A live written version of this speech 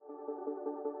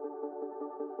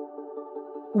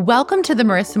Welcome to the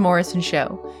Marissa Morrison Show,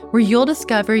 where you'll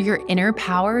discover your inner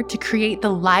power to create the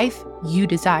life you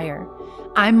desire.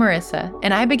 I'm Marissa,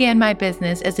 and I began my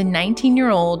business as a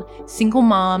 19-year-old single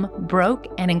mom, broke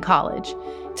and in college.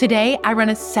 Today, I run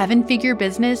a 7-figure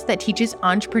business that teaches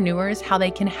entrepreneurs how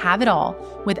they can have it all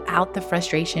without the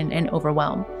frustration and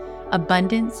overwhelm.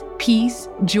 Abundance, peace,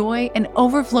 joy, and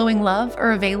overflowing love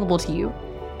are available to you.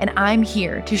 And I'm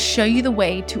here to show you the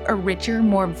way to a richer,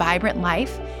 more vibrant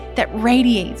life that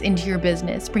radiates into your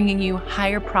business, bringing you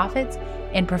higher profits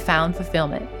and profound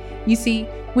fulfillment. You see,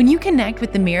 when you connect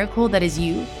with the miracle that is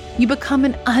you, you become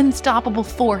an unstoppable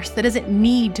force that doesn't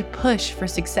need to push for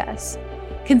success.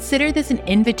 Consider this an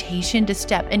invitation to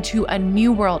step into a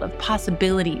new world of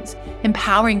possibilities,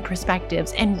 empowering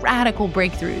perspectives, and radical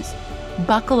breakthroughs.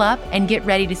 Buckle up and get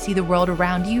ready to see the world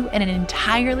around you in an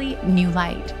entirely new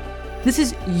light. This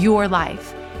is your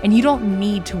life, and you don't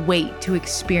need to wait to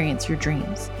experience your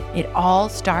dreams. It all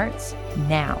starts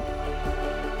now.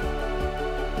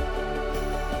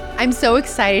 I'm so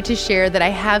excited to share that I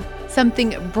have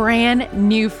something brand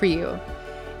new for you.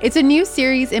 It's a new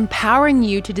series empowering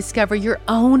you to discover your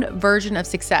own version of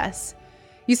success.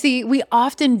 You see, we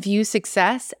often view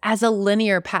success as a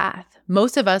linear path.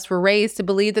 Most of us were raised to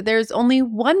believe that there's only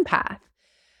one path.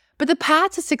 But the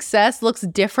path to success looks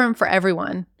different for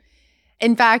everyone.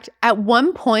 In fact, at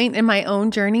one point in my own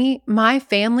journey, my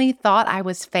family thought I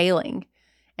was failing.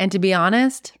 And to be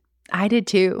honest, I did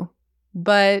too.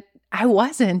 But I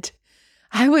wasn't.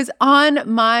 I was on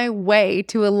my way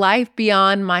to a life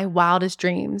beyond my wildest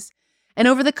dreams. And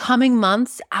over the coming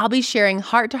months, I'll be sharing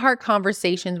heart-to-heart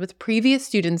conversations with previous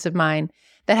students of mine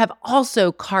that have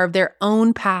also carved their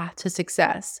own path to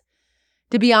success.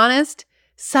 To be honest,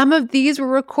 some of these were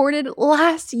recorded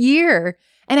last year,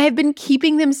 and I've been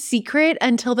keeping them secret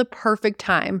until the perfect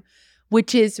time,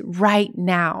 which is right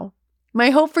now. My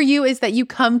hope for you is that you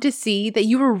come to see that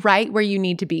you are right where you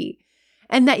need to be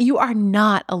and that you are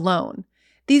not alone.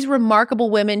 These remarkable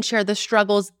women share the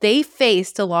struggles they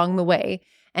faced along the way,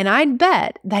 and I'd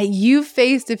bet that you've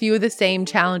faced a few of the same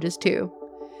challenges too.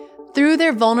 Through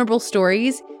their vulnerable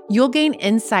stories, you'll gain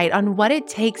insight on what it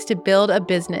takes to build a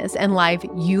business and life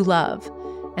you love.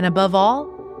 And above all,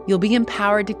 you'll be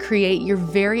empowered to create your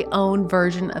very own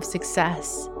version of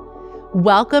success.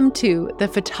 Welcome to the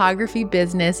Photography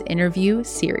Business Interview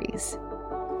Series.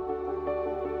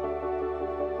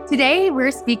 Today,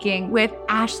 we're speaking with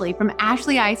Ashley from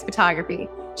Ashley Ice Photography.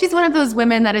 She's one of those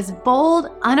women that is bold,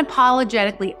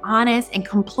 unapologetically honest, and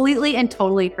completely and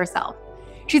totally herself.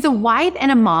 She's a wife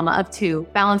and a mama of 2,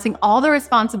 balancing all the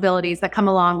responsibilities that come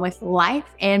along with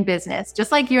life and business,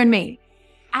 just like you and me.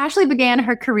 Ashley began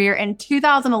her career in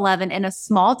 2011 in a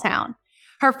small town.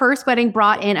 Her first wedding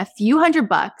brought in a few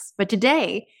 $100, but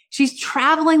today she's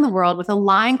traveling the world with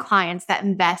aligned clients that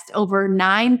invest over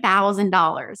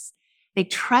 $9,000. They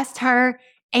trust her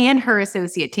and her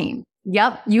associate team.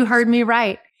 Yep, you heard me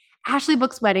right. Ashley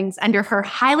books weddings under her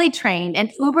highly trained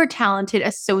and uber talented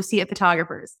associate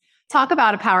photographers. Talk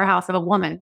about a powerhouse of a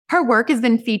woman. Her work has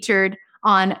been featured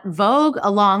on Vogue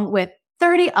along with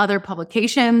 30 other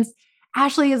publications.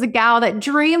 Ashley is a gal that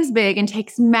dreams big and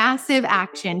takes massive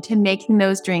action to making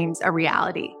those dreams a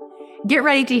reality. Get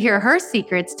ready to hear her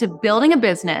secrets to building a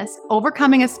business,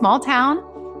 overcoming a small town,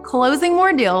 closing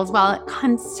more deals while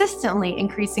consistently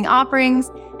increasing offerings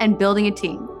and building a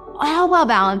team, all while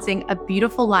balancing a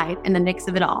beautiful life in the mix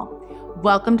of it all.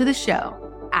 Welcome to the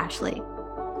show, Ashley.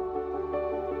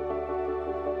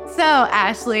 So,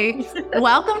 Ashley,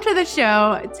 welcome to the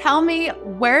show. Tell me,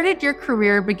 where did your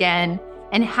career begin?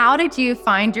 And how did you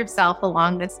find yourself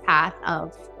along this path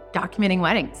of documenting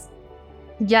weddings?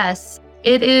 Yes,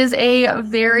 it is a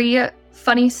very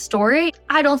funny story.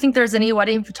 I don't think there's any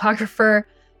wedding photographer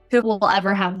who will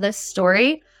ever have this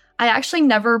story. I actually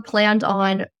never planned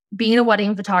on being a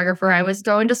wedding photographer. I was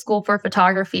going to school for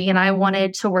photography and I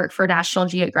wanted to work for National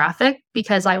Geographic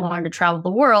because I wanted to travel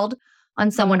the world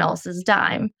on someone else's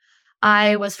dime.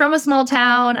 I was from a small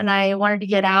town and I wanted to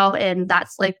get out, and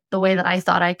that's like the way that I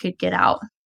thought I could get out.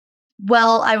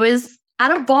 Well, I was at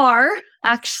a bar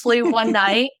actually one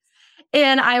night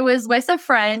and I was with a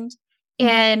friend,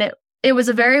 and it was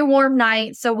a very warm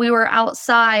night. So we were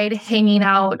outside hanging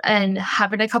out and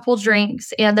having a couple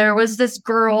drinks, and there was this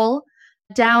girl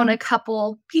down a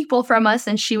couple people from us,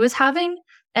 and she was having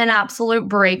an absolute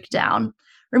breakdown.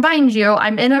 Remind you,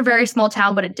 I'm in a very small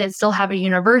town, but it did still have a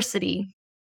university.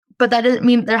 But that didn't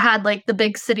mean there had like the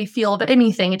big city feel of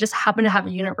anything. It just happened to have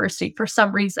a university for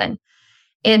some reason.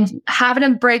 And having a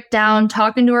breakdown,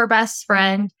 talking to her best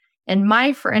friend, and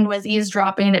my friend was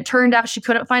eavesdropping. It turned out she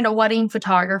couldn't find a wedding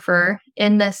photographer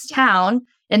in this town.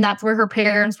 And that's where her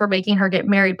parents were making her get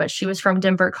married. But she was from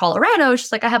Denver, Colorado.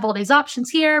 She's like, I have all these options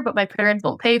here, but my parents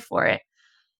won't pay for it.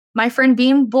 My friend,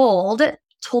 being bold,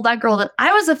 told that girl that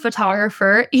I was a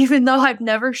photographer, even though I've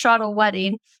never shot a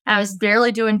wedding. I was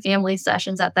barely doing family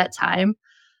sessions at that time.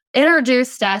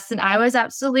 Introduced us, and I was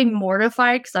absolutely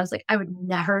mortified because I was like, I would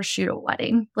never shoot a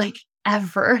wedding, like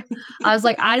ever. I was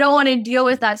like, I don't want to deal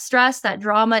with that stress, that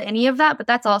drama, any of that. But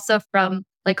that's also from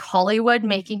like Hollywood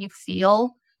making you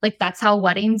feel like that's how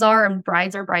weddings are and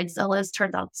brides are bridezillas.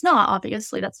 Turns out it's not,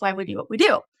 obviously. That's why we do what we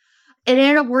do. It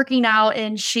ended up working out,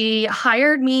 and she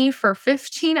hired me for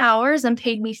 15 hours and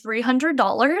paid me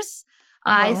 $300.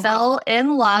 I fell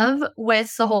in love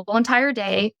with the whole entire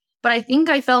day, but I think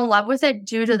I fell in love with it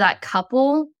due to that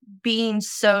couple being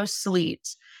so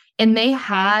sweet. And they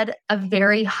had a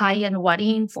very high-end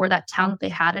wedding for that town that they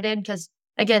had it in because,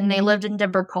 again, they lived in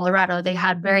Denver, Colorado. They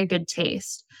had very good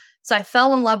taste. So I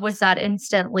fell in love with that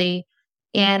instantly.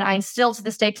 And I still, to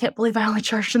this day, can't believe I only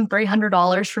charged them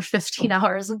 $300 for 15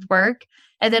 hours of work.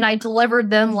 And then I delivered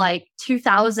them like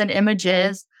 2,000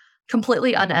 images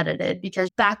completely unedited because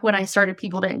back when I started,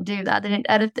 people didn't do that. They didn't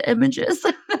edit the images.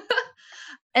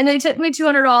 And they tipped me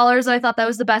 $200. I thought that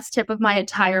was the best tip of my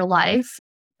entire life.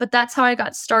 But that's how I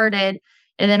got started.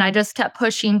 And then I just kept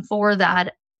pushing for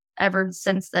that ever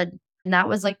since then. And that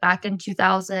was like back in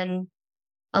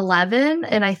 2011.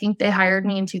 And I think they hired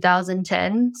me in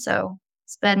 2010. So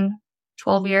it's been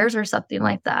 12 years or something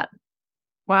like that.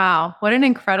 Wow. What an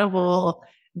incredible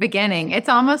beginning. It's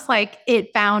almost like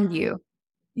it found you.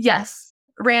 Yes.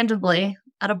 Randomly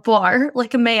at a bar,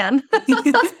 like a man.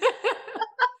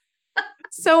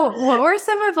 So what were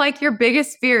some of like your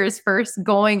biggest fears first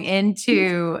going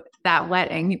into that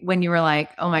wedding when you were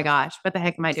like, oh my gosh, what the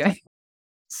heck am I doing?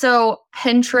 So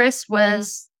Pinterest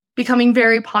was becoming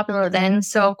very popular then.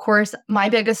 So of course, my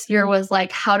biggest fear was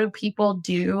like, how do people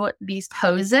do these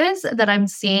poses that I'm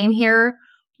seeing here?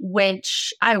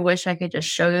 Which I wish I could just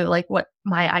show you like what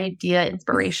my idea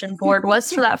inspiration board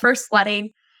was for that first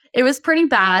wedding. It was pretty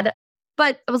bad,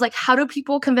 but I was like, how do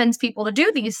people convince people to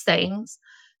do these things?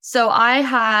 So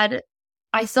I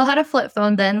still had a flip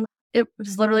phone then. It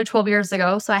was literally 12 years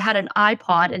ago. So I had an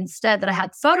iPod instead that I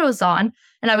had photos on,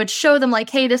 and I would show them like,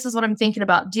 hey, this is what I'm thinking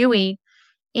about doing.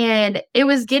 And it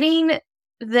was getting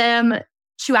them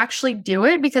to actually do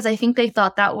it because I think they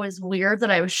thought that was weird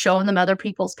that I was showing them other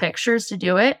people's pictures to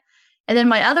do it. And then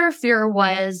my other fear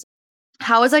was,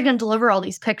 how was I going to deliver all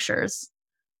these pictures?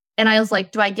 And I was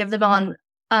like, do I give them on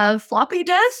a floppy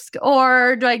disk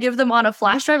or do I give them on a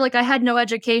flash drive? Like I had no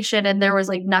education and there was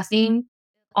like nothing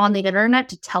on the internet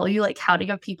to tell you like how to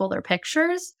give people their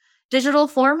pictures, digital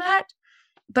format.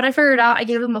 But I figured out, I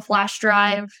gave them a flash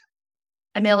drive.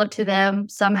 I mailed it to them.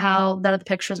 Somehow none of the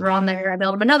pictures were on there. I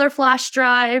mailed them another flash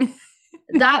drive.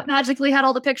 That magically had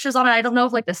all the pictures on it. I don't know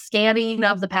if like the scanning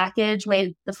of the package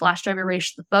made the flash drive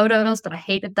erase the photos, but I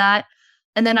hated that.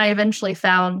 And then I eventually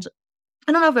found,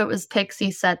 I don't know if it was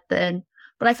Pixie Set then,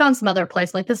 but I found some other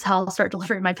place. Like, this is how I'll start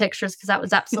delivering my pictures because that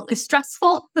was absolutely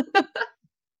stressful.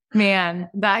 Man,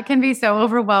 that can be so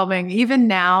overwhelming. Even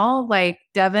now, like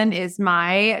Devin is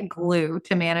my glue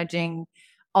to managing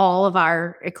all of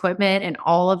our equipment and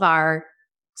all of our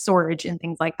storage and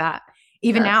things like that.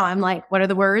 Even now, I'm like, what are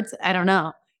the words? I don't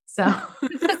know. So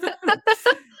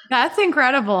that's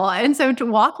incredible. And so to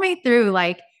walk me through,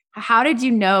 like, how did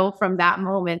you know from that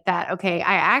moment that, okay,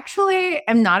 I actually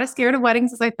am not as scared of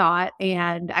weddings as I thought,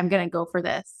 and I'm going to go for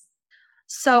this?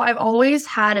 So I've always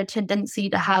had a tendency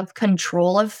to have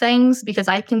control of things because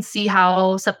I can see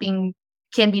how something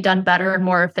can be done better and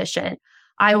more efficient.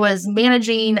 I was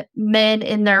managing men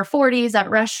in their 40s at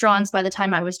restaurants by the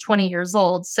time I was 20 years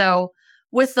old. So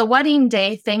with the wedding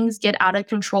day, things get out of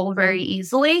control very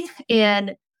easily.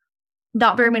 And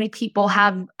not very many people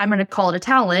have, I'm going to call it a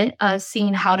talent,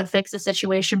 seeing how to fix a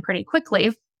situation pretty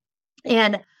quickly.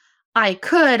 And I'd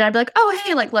be like, oh,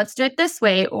 hey, like, let's do it this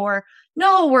way. Or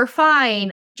no, we're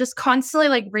fine. Just constantly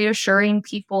like reassuring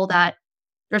people that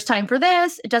there's time for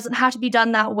this. It doesn't have to be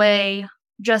done that way.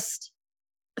 Just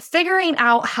figuring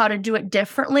out how to do it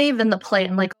differently than the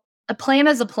plan. Like a plan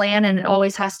is a plan and it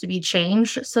always has to be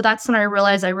changed. So that's when I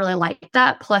realized I really liked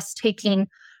that. Plus taking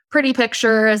pretty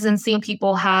pictures and seeing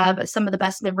people have some of the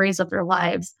best memories of their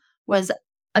lives was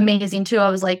amazing too. I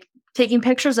was like, taking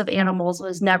pictures of animals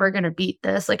was never going to beat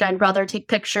this. Like I'd rather take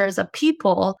pictures of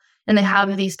people and they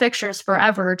have these pictures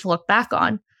forever to look back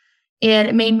on. And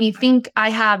it made me think I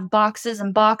have boxes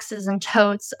and boxes and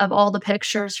totes of all the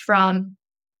pictures from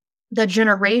the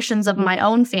generations of my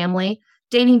own family,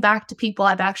 dating back to people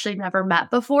I've actually never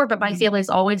met before, but my family's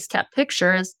always kept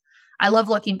pictures. I love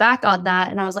looking back on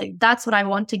that. And I was like, that's what I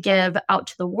want to give out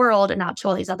to the world and out to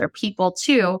all these other people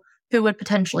too, who would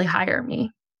potentially hire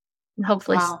me and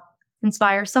hopefully Wow.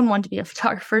 inspire someone to be a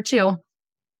photographer too.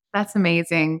 That's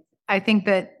amazing. I think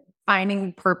that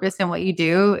finding purpose in what you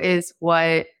do is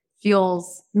what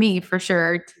fuels me for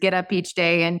sure to get up each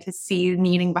day and to see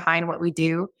meaning behind what we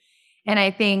do. And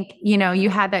I think, you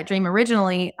had that dream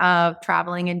originally of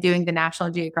traveling and doing the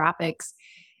National Geographics.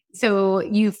 So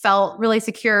you felt really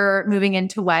secure moving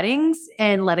into weddings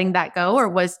and letting that go? Or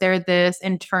was there this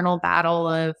internal battle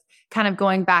of kind of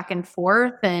going back and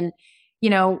forth? And,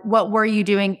 what were you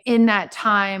doing in that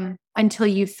time until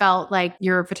you felt like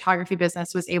your photography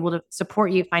business was able to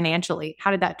support you financially?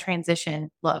 How did that transition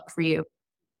look for you?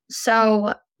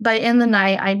 So by in the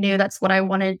night, I knew that's what I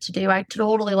wanted to do. I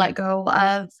totally let go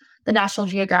of the National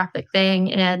Geographic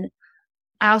thing. And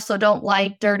I also don't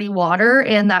like dirty water.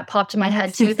 And that popped in my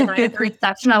head too. The night of the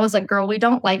reception, I was like, girl, we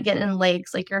don't like getting in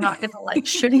lakes. Like, you're not going to like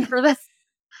shooting for this.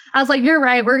 I was like, you're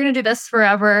right. We're going to do this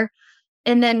forever.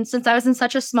 And then since I was in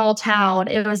such a small town,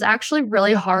 it was actually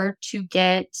really hard to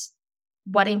get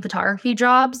wedding photography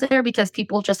jobs there because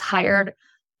people just hired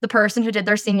the person who did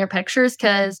their senior pictures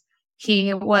because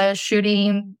he was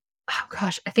shooting,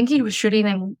 I think he was shooting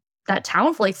in that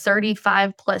town for like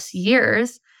 35 plus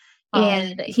years.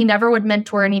 And he never would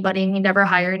mentor anybody and he never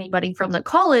hired anybody from the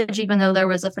college, even though there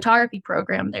was a photography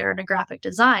program there and a graphic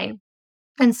design.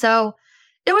 And so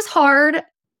it was hard.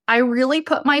 I really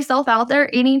put myself out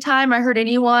there anytime I heard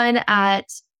anyone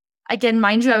again,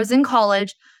 mind you, I was in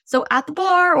college. So at the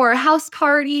bar or a house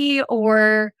party,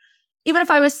 or even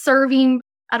if I was serving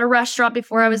at a restaurant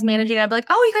before I was managing, I'd be like,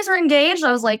 oh, you guys are engaged?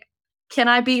 I was like, can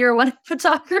I be your wedding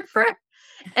photographer?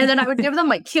 And then I would give them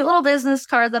my cute little business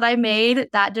card that I made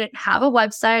that didn't have a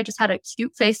website. I just had a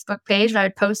cute Facebook page and I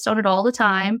would post on it all the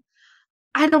time.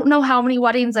 I don't know how many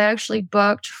weddings I actually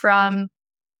booked from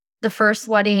the first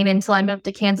wedding until I moved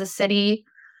to Kansas City.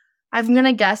 I'm going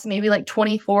to guess maybe like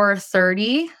 24 or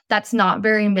 30. That's not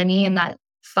very many in that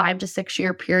 5 to 6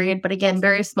 year period. But again,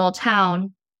 very small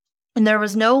town. And there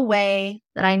was no way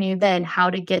that I knew then how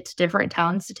to get to different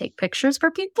towns to take pictures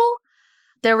for people.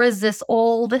 There was this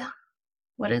old,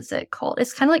 what is it called?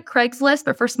 It's kind of like Craigslist,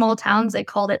 but for small towns, they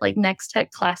called it like Nextech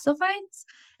Classifieds.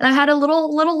 And I had a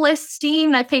little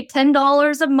listing. I paid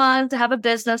 $10 a month to have a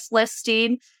business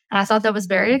listing. And I thought that was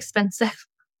very expensive.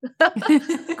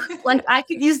 Like I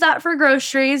could use that for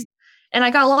groceries. And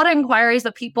I got a lot of inquiries,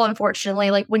 but people,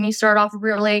 unfortunately, like when you start off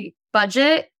really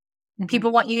budget,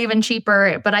 people want you even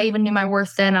cheaper. But I even knew my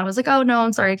worth then. I was like, oh no,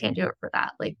 I'm sorry, I can't do it for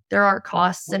that. Like there are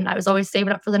costs. And I was always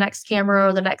saving up for the next camera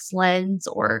or the next lens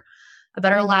or a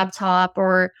better laptop.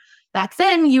 Or back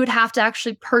then you would have to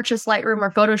actually purchase Lightroom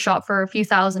or Photoshop for a few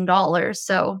 $1,000s.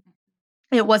 So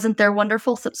it wasn't their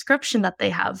wonderful subscription that they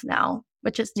have now,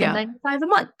 which is $10.95 a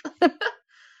month.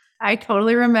 I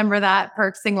totally remember that,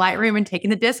 purchasing Lightroom and taking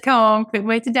the disc home. Couldn't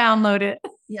wait to download it.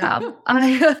 Yeah.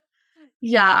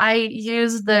 I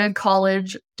used the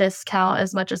college discount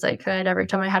as much as I could every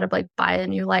time I had to like buy a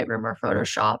new Lightroom or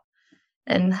Photoshop.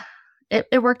 And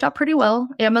it worked out pretty well.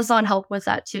 Amazon helped with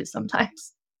that too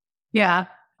sometimes. Yeah.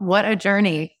 What a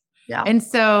journey. Yeah. And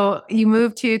so you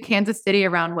moved to Kansas City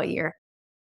around what year?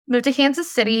 Moved to Kansas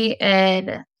City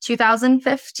in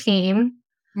 2015.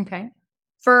 Okay.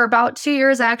 For about 2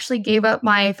 years, I actually gave up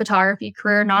my photography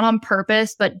career, not on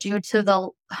purpose, but due to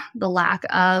the lack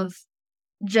of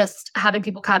just having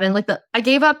people come in. I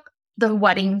gave up the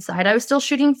wedding side. I was still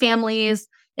shooting families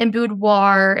in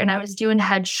boudoir, and I was doing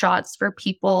headshots for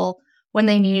people when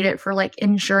they needed it for like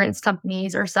insurance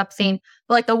companies or something.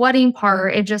 But like the wedding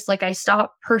part, it just like I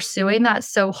stopped pursuing that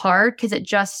so hard because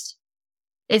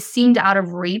it seemed out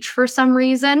of reach for some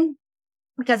reason.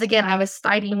 Because again, I was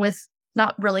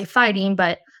not really fighting,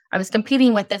 but I was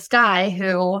competing with this guy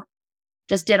who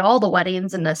just did all the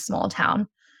weddings in this small town.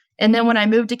 And then when I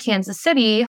moved to Kansas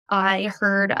City, I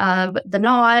heard of The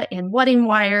Knot and Wedding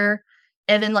Wire.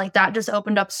 And then like that just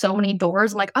opened up so many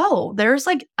doors. I'm like, oh, there's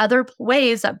like other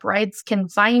ways that brides can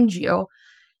find you.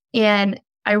 And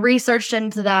I researched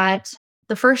into that.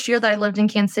 The first year that I lived in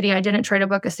Kansas City, I didn't try to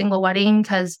book a single wedding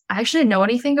because I actually didn't know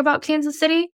anything about Kansas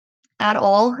City at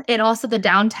all. And also the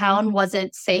downtown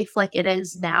wasn't safe like it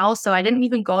is now. So I didn't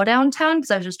even go downtown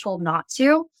because I was just told not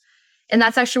to. And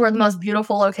that's actually where the most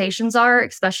beautiful locations are,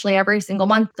 especially every single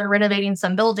month. They're renovating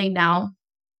some building now.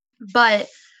 But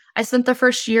I spent the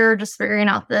first year just figuring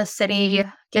out the city,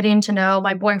 getting to know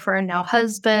my boyfriend, now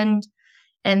husband.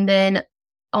 And then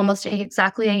almost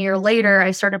exactly a year later,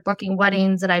 I started booking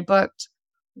weddings, and I booked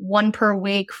one per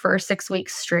week for 6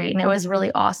 weeks straight. And it was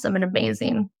really awesome and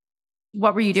amazing.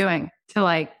 What were you doing to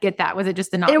like get that? Was it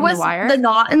just the knot It in the was wire? the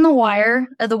knot in the wire,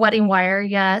 the wedding wire,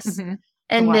 yes. Mhm.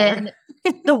 And wire. then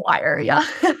the wire, yeah.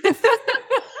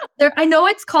 I know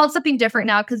it's called something different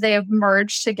now because they have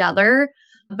merged together.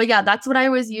 But yeah, that's what I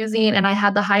was using. And I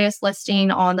had the highest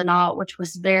listing on the knot, which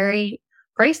was very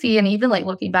pricey. And even like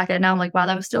looking back at it now, I'm like, wow,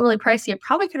 that was still really pricey. I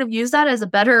probably could have used that as a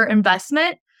better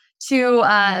investment to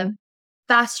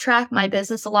fast track my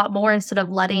business a lot more instead of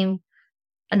letting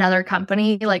another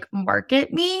company like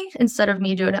market me instead of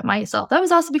me doing it myself. That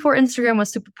was also before Instagram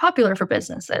was super popular for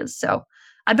businesses. So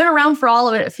I've been around for all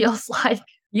of it, it feels like.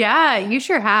 Yeah, you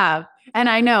sure have. And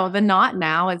I know the knot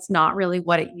now, it's not really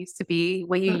what it used to be,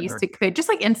 what you used to could. Just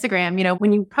like Instagram,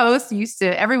 when you post,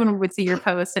 everyone would see your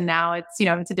post, and now it's,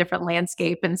 it's a different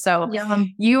landscape. And so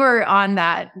you were on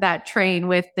that train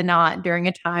with the knot during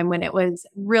a time when it was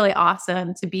really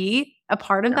awesome to be a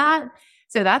part of that.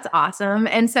 So that's awesome.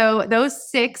 And so those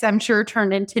 6, I'm sure,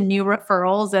 turned into new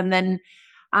referrals. And then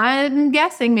I'm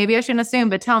guessing, maybe I shouldn't assume,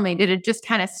 but tell me, did it just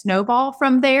kind of snowball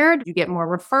from there? Did you get more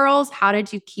referrals? How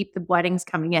did you keep the weddings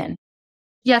coming in?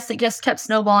 Yes, it just kept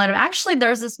snowballing. Actually,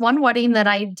 there's this one wedding that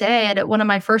I did, one of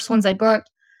my first ones I booked.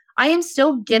 I am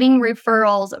still getting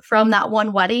referrals from that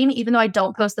one wedding, even though I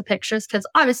don't post the pictures, because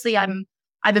obviously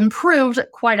I've improved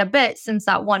quite a bit since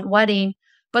that one wedding.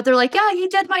 But they're like, yeah, you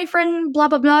did my friend blah,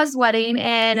 blah, blah's wedding.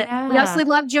 And we absolutely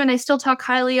loved you. And I still talk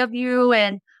highly of you.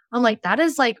 And I'm like, that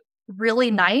is like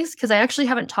really nice, because I actually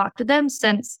haven't talked to them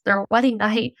since their wedding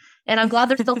night. And I'm glad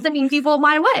they're still sending people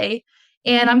my way.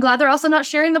 And I'm glad they're also not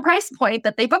sharing the price point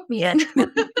that they booked me in.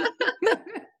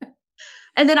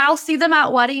 And then I'll see them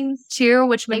at weddings too,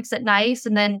 which makes it nice.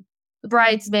 And then the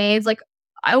bridesmaids, like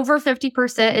over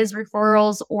 50% is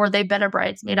referrals, or they've been a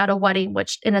bridesmaid at a wedding,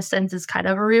 which in a sense is kind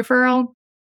of a referral.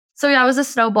 So yeah, it was a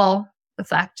snowball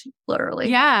effect, literally.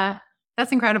 Yeah,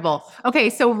 that's incredible.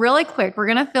 Okay, so really quick, we're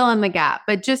going to fill in the gap,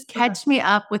 but just catch me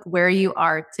up with where you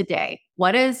are today.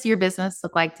 What does your business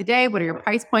look like today? What are your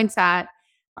price points at?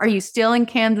 Are you still in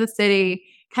Kansas City?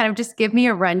 Kind of just give me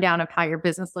a rundown of how your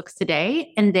business looks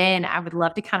today. And then I would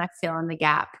love to kind of fill in the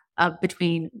gap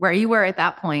between where you were at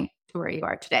that point to where you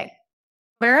are today.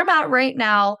 Where I'm at right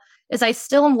now is I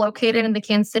still am located in the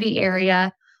Kansas City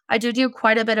area. I do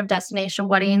quite a bit of destination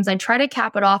weddings. I try to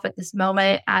cap it off at this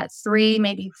moment at 3,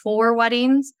 maybe 4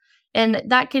 weddings. And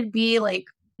that could be like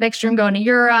mixture and going to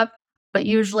Europe, but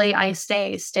usually I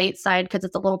stay stateside because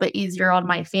it's a little bit easier on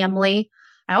my family.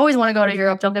 I always want to go to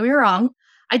Europe, don't get me wrong.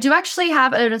 I do actually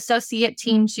have an associate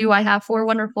team too. I have 4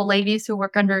 wonderful ladies who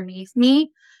work underneath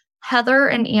me. Heather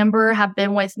and Amber have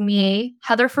been with me.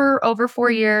 Heather for over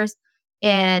 4 years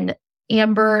and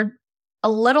Amber a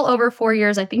little over 4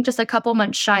 years, I think just a couple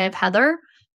months shy of Heather.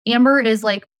 Amber is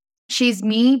like, she's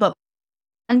me, but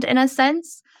in a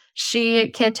sense, she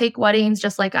can take weddings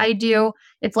just like I do.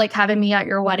 It's like having me at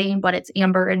your wedding, but it's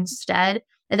Amber instead.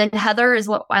 And then Heather is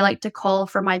what I like to call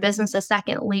for my business a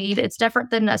second lead. It's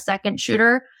different than a second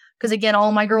shooter because, again,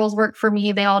 all my girls work for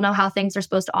me. They all know how things are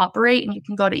supposed to operate, and you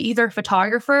can go to either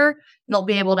photographer and they'll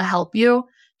be able to help you.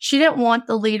 She didn't want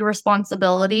the lead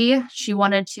responsibility. She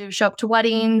wanted to show up to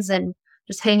weddings and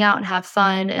just hang out and have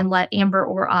fun and let Amber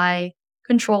or I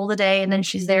control the day. And then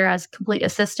she's there as complete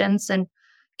assistance and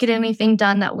get anything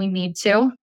done that we need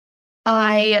to.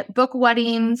 I book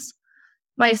weddings.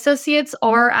 My associates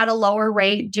are at a lower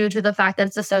rate due to the fact that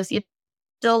it's associates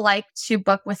still like to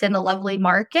book within the Lovely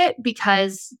market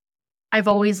because I've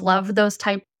always loved those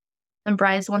type of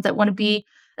brides, ones that want to be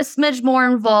a smidge more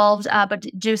involved, but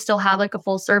do still have like a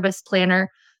full service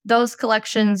planner. Those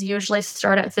collections usually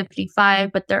start at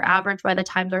 $55, but they're average by the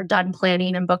time they're done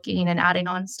planning and booking and adding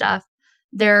on stuff.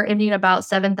 They're ending about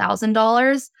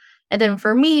 $7,000. And then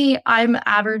for me, I'm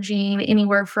averaging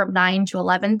anywhere from $9,000 to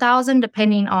 $11,000,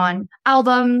 depending on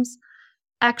albums,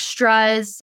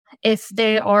 extras. If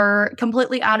they are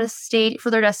completely out of state for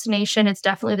their destination, it's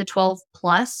definitely the 12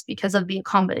 plus because of the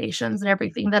accommodations and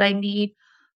everything that I need.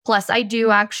 Plus, I do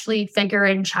actually figure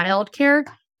in childcare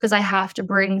because I have to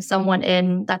bring someone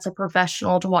in that's a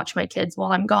professional to watch my kids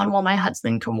while I'm gone, while my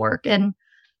husband can work. And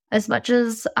as much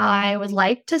as I would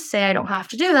like to say I don't have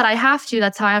to do that, I have to.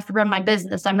 That's how I have to run my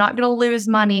business. I'm not going to lose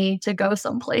money to go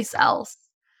someplace else.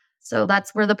 So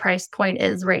that's where the price point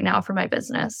is right now for my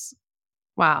business.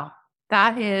 Wow.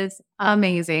 That is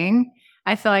amazing.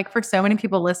 I feel like for so many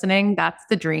people listening, that's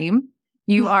the dream.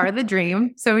 You are the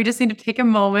dream. So we just need to take a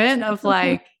moment of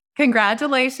like,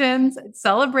 congratulations,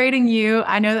 celebrating you.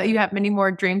 I know that you have many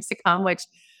more dreams to come, which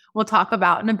we'll talk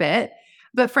about in a bit.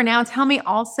 But for now, tell me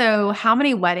also, how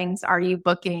many weddings are you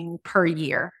booking per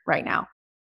year right now?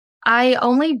 I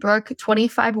only book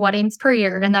 25 weddings per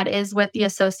year, and that is with the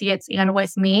associates and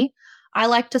with me. I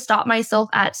like to stop myself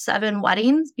at 7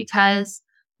 weddings because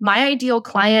my ideal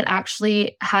client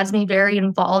actually has me very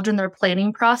involved in their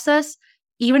planning process,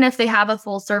 even if they have a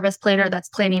full service planner that's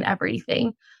planning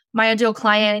everything. My ideal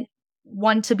client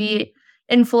want to be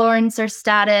influencer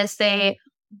status. They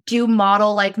do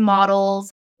model like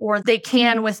models, or they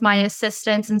can with my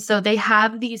assistants. And so they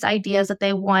have these ideas that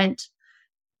they want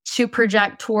to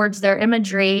project towards their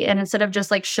imagery. And instead of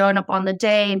just like showing up on the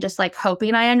day and just like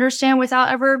hoping I understand without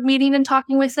ever meeting and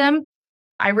talking with them,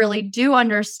 I really do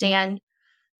understand.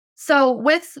 So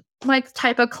with my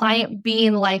type of client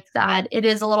being like that, it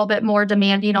is a little bit more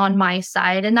demanding on my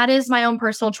side. And that is my own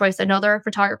personal choice. I know there are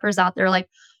photographers out there like,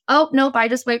 oh, nope, I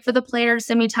just wait for the planner to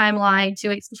send me timeline 2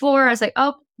 weeks before. I was like,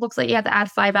 oh, looks like you have to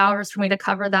add 5 hours for me to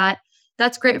cover that.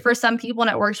 That's great for some people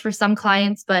and it works for some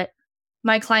clients, but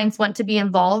my clients want to be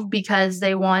involved because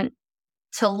they want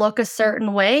to look a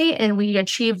certain way, and we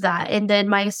achieve that. And then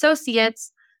my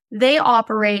associates, they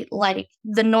operate like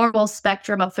the normal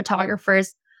spectrum of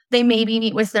photographers. They maybe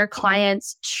meet with their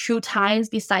clients 2 times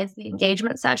besides the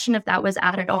engagement session if that was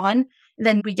added on.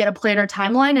 Then we get a planner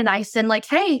timeline and I send like,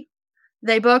 hey,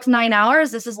 they booked 9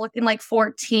 hours. This is looking like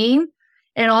 14.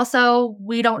 And also,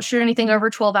 we don't shoot anything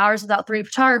over 12 hours without 3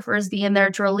 photographers being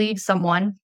there to relieve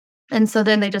someone. And so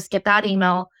then they just get that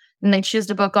email and they choose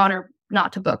to book on or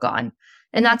not to book on.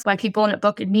 And that's why people end up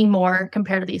booking me more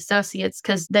compared to the associates,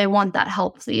 because they want that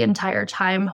help the entire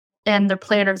time. And their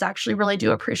planners actually really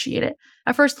do appreciate it.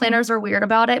 At first, planners are weird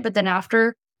about it, but then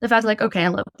after the fact, like, okay, I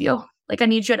love you. Like, I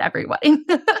need you at every wedding.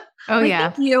 Oh, like, yeah.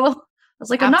 thank you. I was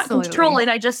like, I'm Absolutely. not controlling.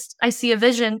 I see a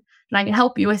vision and I can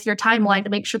help you with your timeline to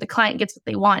make sure the client gets what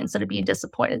they want instead of being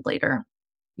disappointed later.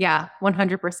 Yeah,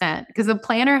 100%. Because the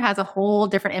planner has a whole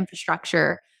different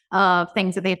infrastructure of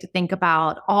things that they have to think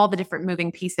about, all the different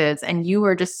moving pieces. And you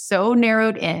were just so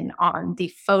narrowed in on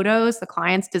the photos, the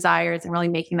client's desires, and really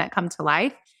making that come to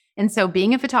life. And so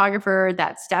being a photographer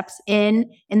that steps in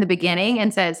the beginning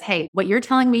and says, hey, what you're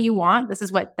telling me you want, this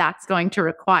is what that's going to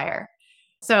require.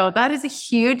 So that is a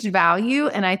huge value.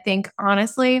 And I think,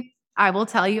 honestly, I will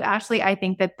tell you, Ashley, I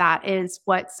think that that is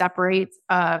what separates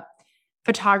a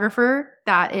photographer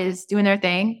that is doing their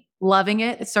thing, loving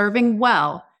it, serving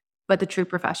well, but the true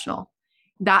professional.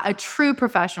 That a true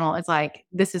professional is like,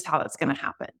 this is how that's going to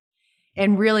happen.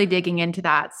 And really digging into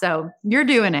that. So you're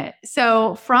doing it.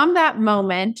 So from that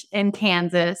moment in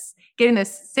Kansas, getting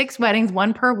this 6 weddings,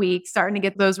 1 per week, starting to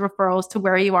get those referrals to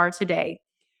where you are today.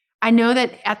 I know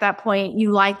that at that point,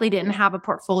 you likely didn't have a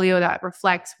portfolio that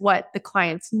reflects what the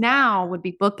clients now would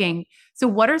be booking. So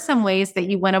what are some ways that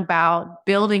you went about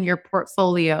building your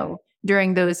portfolio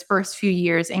during those first few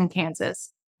years in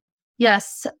Kansas?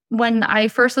 Yes. When I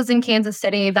first was in Kansas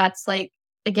City, that's like,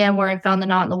 again, where I found the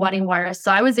knot in the wedding wire.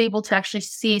 So I was able to actually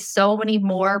see so many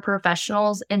more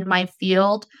professionals in my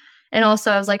field. And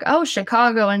also I was like, oh,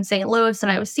 Chicago and St. Louis.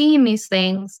 And I was seeing these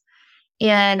things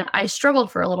and I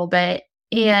struggled for a little bit.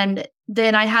 And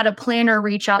then I had a planner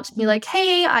reach out to me like,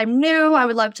 hey, I'm new. I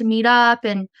would love to meet up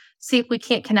and see if we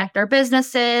can't connect our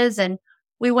businesses. And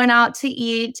we went out to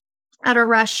eat at a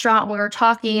restaurant. We were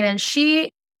talking and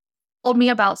she told me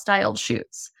about styled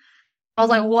shoots. I was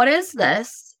like, what is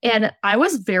this? And I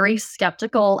was very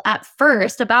skeptical at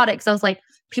first about it because I was like,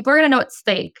 people are going to know it's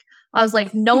fake. I was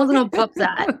like, no one's going to book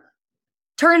that.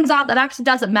 Turns out that actually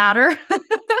doesn't matter.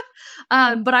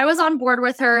 But I was on board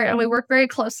with her and we worked very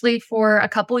closely for a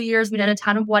couple of years. We did a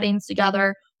ton of weddings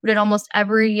together. We did almost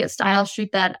every style shoot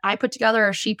that I put together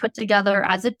or she put together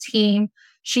as a team.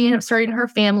 She ended up starting her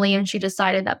family and she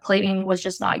decided that plating was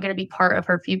just not going to be part of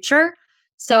her future.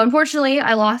 So unfortunately,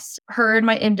 I lost her in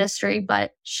my industry,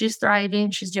 but she's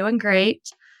thriving. She's doing great.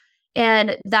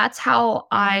 And that's how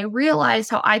I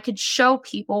realized how I could show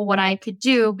people what I could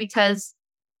do, because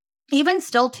even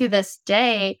still to this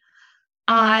day,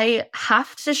 I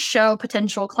have to show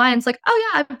potential clients like,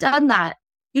 oh yeah, I've done that.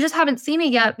 You just haven't seen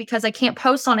it yet because I can't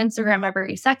post on Instagram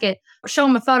every second. Or show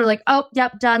them a photo like, oh,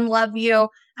 yep, done, love you.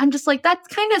 I'm just like, that's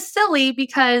kind of silly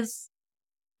because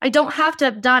I don't have to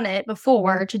have done it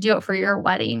before to do it for your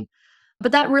wedding.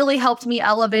 But that really helped me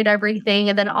elevate everything.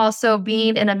 And then also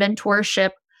being in a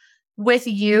mentorship with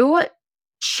you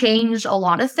changed a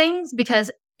lot of things, because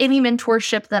any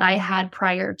mentorship that I had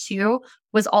prior to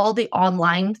was all the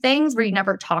online things where you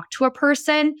never talked to a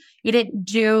person. You didn't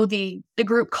do the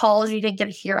group calls. You didn't get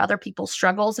to hear other people's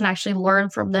struggles and actually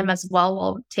learn from them as well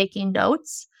while taking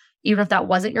notes, even if that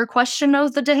wasn't your question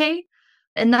of the day.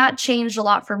 And that changed a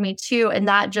lot for me too. And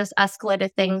that just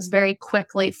escalated things very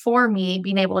quickly for me,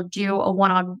 being able to do a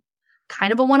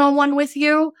one-on-one with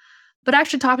you, but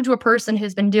actually talking to a person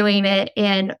who's been doing it.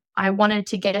 And I wanted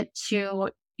to get it to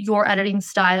your editing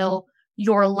style,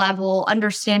 your level,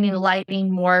 understanding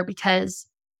lighting more, because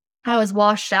I was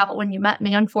washed out when you met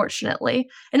me, unfortunately.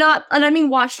 And I mean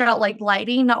washed out like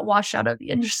lighting, not washed out of the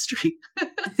industry.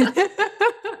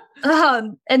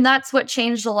 And that's what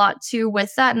changed a lot too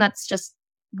with that. And that's just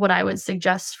what I would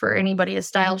suggest for anybody is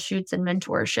style shoots and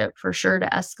mentorship for sure to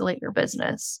escalate your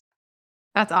business.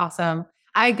 That's awesome.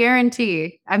 I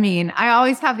guarantee, I mean, I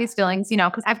always have these feelings,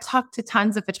 because I've talked to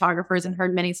tons of photographers and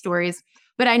heard many stories,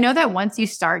 but I know that once you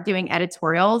start doing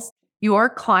editorials, your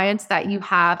clients that you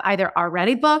have either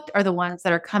already booked or the ones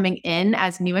that are coming in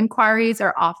as new inquiries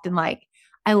are often like,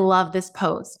 I love this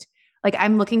post. Like,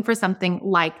 I'm looking for something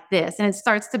like this. And it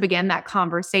starts to begin that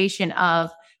conversation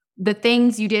of the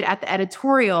things you did at the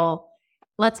editorial.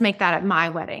 Let's make that at my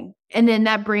wedding. And then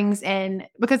that brings in,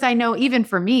 because I know even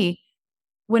for me,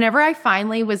 whenever I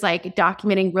finally was like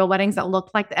documenting real weddings that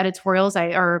looked like the editorials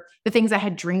or the things I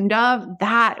had dreamed of,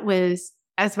 that was,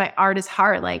 as my artist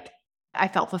heart, like I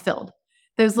felt fulfilled.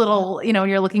 Those little,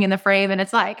 you're looking in the frame and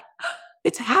it's like,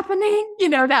 it's happening,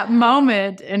 that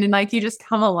moment. And then like you just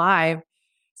come alive.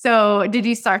 So did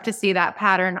you start to see that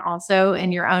pattern also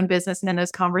in your own business and in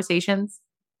those conversations?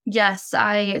 Yes,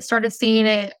 I started seeing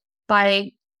it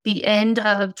by the end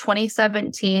of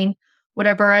 2017.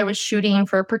 Whatever I was shooting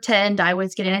for pretend, I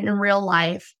was getting it in real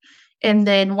life. And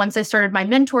then once I started my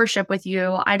mentorship with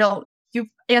you, you've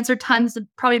answered tons of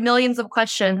probably millions of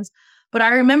questions, but I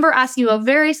remember asking you a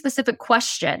very specific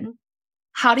question.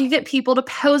 How do you get people to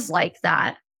pose like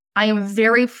that? I am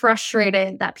very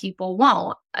frustrated that people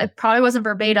won't. It probably wasn't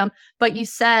verbatim, but you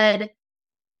said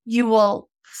you will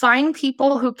find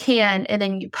people who can, and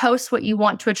then you post what you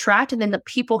want to attract. And then the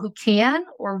people who can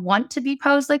or want to be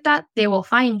posed like that, they will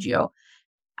find you.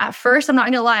 At first, I'm not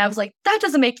going to lie, I was like, that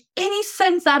doesn't make any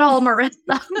sense at all,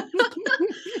 Marissa.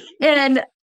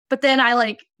 But then I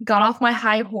like got off my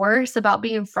high horse about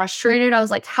being frustrated. I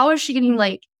was like, how is she getting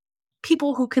like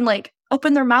people who can like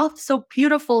open their mouth so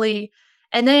beautifully?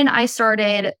 And then I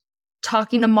started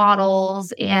talking to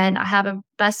models, and I have a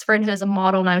best friend who's a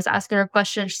model, and I was asking her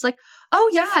questions. She's like, oh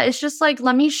yeah, it's just like,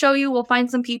 let me show you. We'll find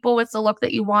some people with the look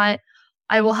that you want.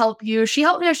 I will help you. She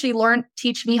helped me actually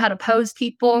teach me how to pose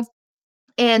people.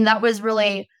 And that was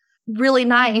really, really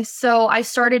nice. So I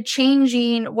started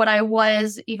changing what I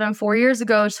was even 4 years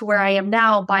ago to where I am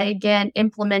now by, again,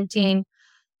 implementing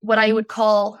what I would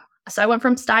call, so I went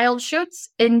from styled shoots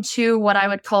into what I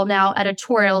would call now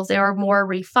editorials. They are more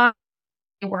refined.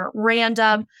 They weren't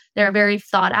random. They're very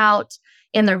thought out,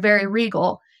 and they're very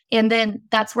regal. And then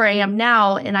that's where I am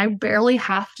now. And I barely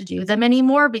have to do them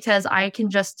anymore because I can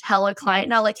just tell a client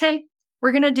now, like, hey,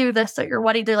 we're going to do this at your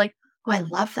wedding. They're like, oh, I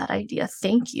love that idea.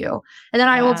 Thank you. And then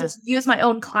I will just use my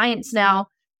own clients now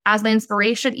as my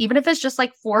inspiration, even if it's just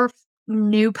like 4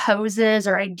 new poses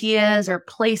or ideas or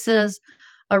places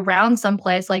around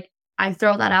someplace. Like, I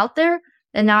throw that out there,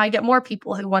 and now I get more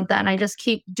people who want that. And I just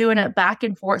keep doing it back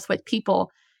and forth with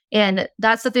people. And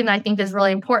that's the thing that I think is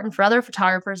really important for other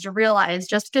photographers to realize.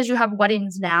 Just because you have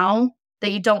weddings now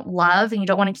that you don't love and you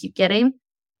don't want to keep getting,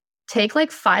 take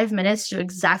like 5 minutes to do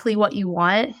exactly what you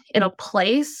want in a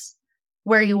place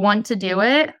where you want to do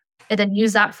it, and then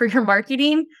use that for your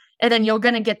marketing, and then you're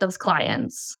going to get those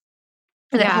clients.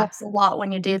 And it helps a lot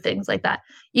when you do things like that.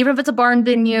 Even if it's a barn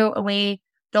venue, and we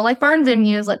don't like barn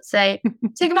venues, let's say,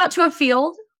 take them out to a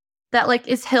field that like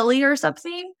is hilly or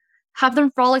something, have them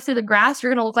frolic through the grass,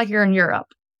 you're going to look like you're in Europe.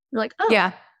 You're like, oh,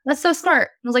 yeah, that's so smart.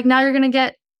 I was like, now you're going to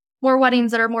get more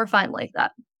weddings that are more fun like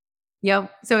that.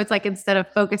 Yep. So it's like, instead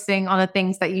of focusing on the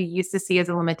things that you used to see as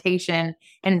a limitation,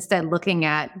 and instead looking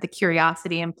at the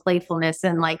curiosity and playfulness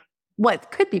and like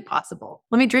what could be possible.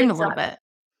 Let me dream a little bit.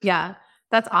 Yeah.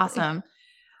 That's awesome.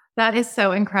 That is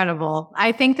so incredible.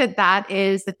 I think that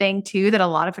is the thing too, that a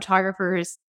lot of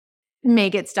photographers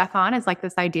may get stuck on, is like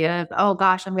this idea of, oh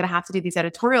gosh, I'm going to have to do these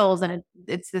editorials. And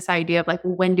it's this idea of like,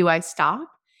 when do I stop?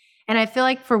 And I feel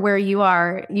like for where you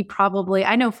are,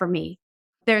 I know for me,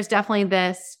 there's definitely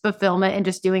this fulfillment in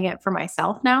just doing it for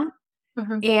myself now.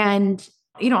 Mm-hmm. And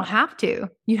you don't have to.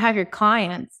 You have your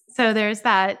clients. So there's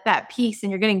that piece,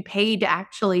 and you're getting paid to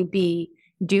actually be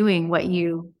doing what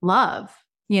you love,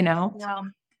 Yeah.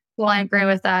 Well, I agree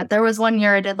with that. There was one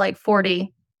year I did like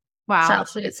 40 style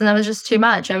shoots, and that was just too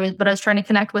much. But I was trying to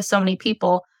connect with so many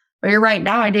people. But you're right.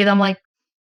 Now I do them like,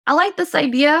 I like this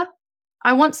idea.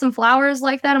 I want some flowers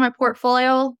like that in my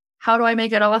portfolio. How do I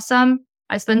make it awesome?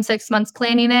 I spend 6 months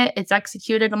planning it. It's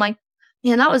executed. I'm like,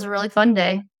 man, that was a really fun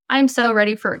day. I'm so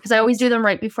ready for it, because I always do them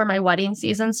right before my wedding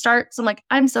season starts. I'm like,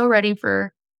 I'm so ready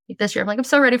for this year. I'm like, I'm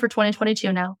so ready for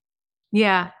 2022 now.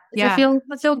 Yeah. I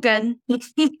feel good.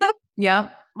 Yeah.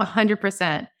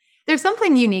 100%. There's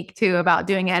something unique too about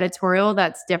doing editorial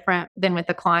that's different than with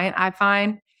the client, I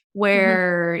find,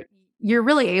 where you're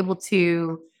really able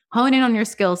to hone in on your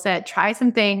skill set, try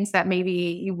some things that maybe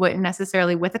you wouldn't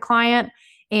necessarily with a client.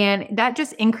 And that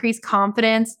just increased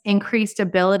confidence, increased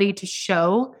ability to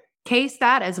showcase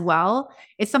that as well.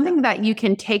 It's something that you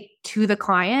can take to the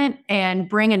client and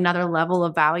bring another level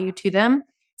of value to them.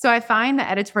 So I find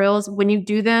that editorials, when you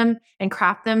do them and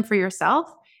craft them for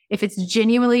yourself, if it's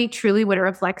genuinely, truly what it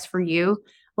reflects for you,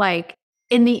 like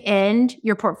in the end,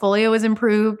 your portfolio is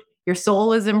improved, your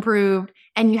soul is improved,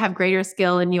 and you have greater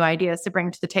skill and new ideas to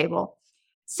bring to the table.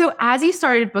 So as you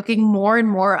started booking more and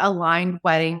more aligned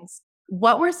weddings,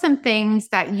 what were some things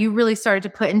that you really started to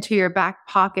put into your back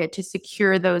pocket to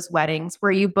secure those weddings?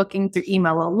 Were you booking through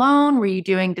email alone? Were you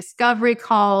doing discovery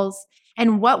calls?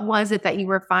 And what was it that you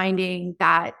were finding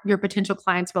that your potential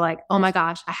clients were like, oh my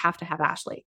gosh, I have to have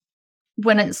Ashley?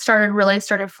 When it really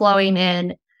started flowing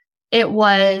in, it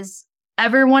was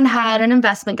everyone had an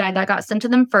investment guide that got sent to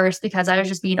them first because I was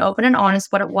just being open and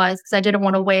honest what it was because I didn't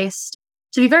want to waste,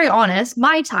 to be very honest,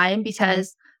 my time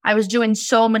because I was doing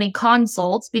so many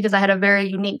consults because I had a very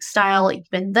unique style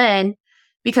even then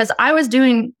because I was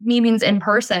doing meetings in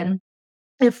person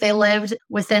if they lived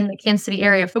within the Kansas City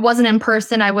area. If it wasn't in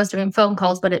person, I was doing phone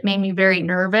calls, but it made me very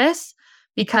nervous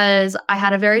because I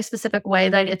had a very specific way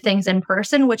that I did things in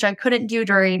person, which I couldn't do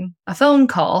during a phone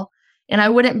call. And I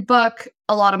wouldn't book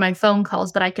a lot of my phone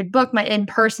calls, but I could book my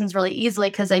in-persons really easily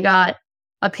because I got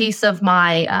a piece of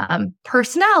my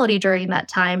personality during that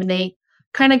time. And they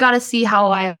kind of got to see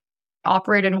how I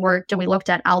operated and worked. And we looked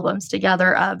at albums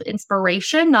together of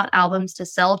inspiration, not albums to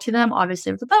sell to them.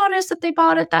 Obviously, with a bonus that they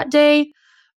bought it that day.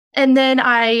 And then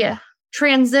I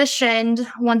transitioned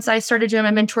once I started doing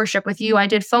my mentorship with you. I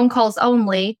did phone calls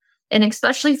only, and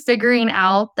especially figuring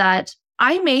out that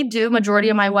I may do majority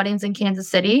of my weddings in Kansas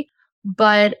City,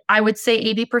 but I would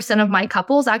say 80% of my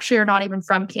couples actually are not even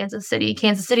from Kansas City.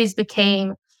 Kansas City's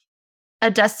became a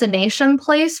destination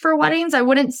place for weddings. I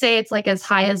wouldn't say it's like as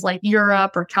high as like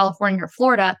Europe or California or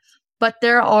Florida, but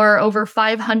there are over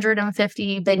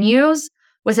 550 venues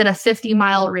within a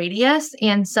 50-mile radius,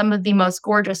 and some of the most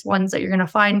gorgeous ones that you're going to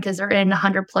find because they're in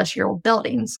 100-plus-year-old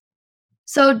buildings.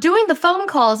 So doing the phone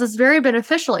calls is very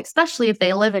beneficial, especially if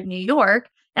they live in New York,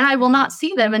 and I will not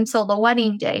see them until the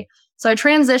wedding day. So I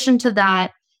transitioned to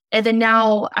that, and then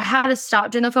now I had to stop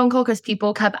doing the phone call because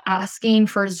people kept asking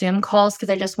for Zoom calls because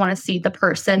they just want to see the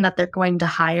person that they're going to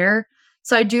hire.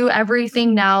 So I do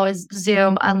everything now is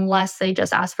Zoom unless they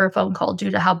just ask for a phone call due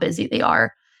to how busy they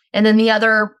are. And then the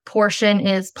other portion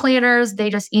is planners. They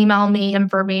just email me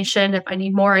information. If I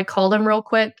need more, I call them real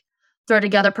quick, throw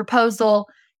together a proposal,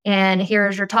 and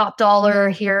here's your top dollar.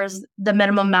 Here's the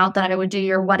minimum amount that I would do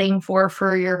your wedding for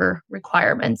your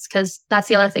requirements. Because that's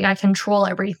the other thing. I control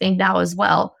everything now as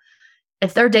well.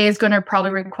 If their day is going to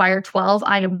probably require 12,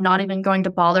 I am not even going to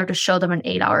bother to show them an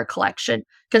 8-hour collection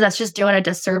because that's just doing a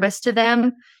disservice to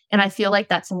them. And I feel like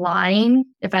that's lying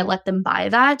if I let them buy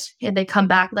that and they come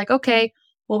back like, okay,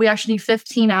 well, we actually need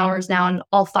 15 hours now and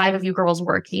all 5 of you girls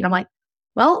working. I'm like,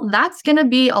 well, that's going to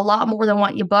be a lot more than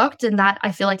what you booked. And that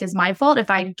I feel like is my fault if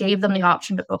I gave them the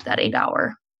option to book that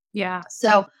 8-hour. Yeah.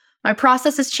 So my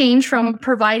process has changed from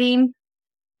providing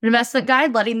an investment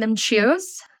guide, letting them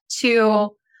choose, to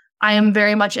I am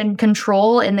very much in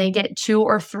control and they get 2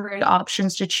 or 3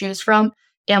 options to choose from.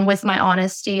 And with my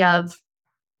honesty of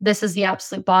this is the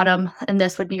absolute bottom and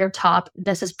this would be your top,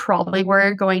 this is probably where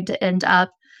you're going to end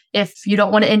up. If you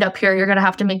don't want to end up here, you're going to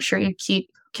have to make sure you keep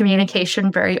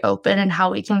communication very open and how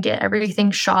we can get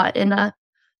everything shot in a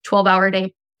 12-hour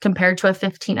day compared to a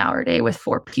 15-hour day with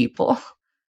 4 people.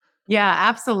 Yeah,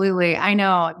 absolutely. I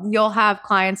know you'll have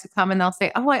clients who come and they'll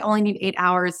say, oh, I only need 8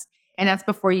 hours. And that's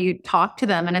before you talk to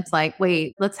them. And it's like,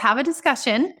 wait, let's have a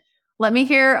discussion. Let me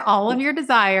hear all of your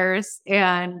desires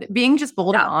and being just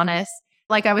bold and honest.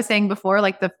 Like I was saying before,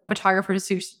 like the photographers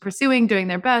pursuing, doing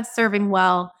their best, serving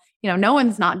well. No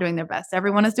one's not doing their best.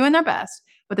 Everyone is doing their best.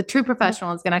 But the true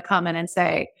professional is going to come in and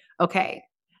say, okay,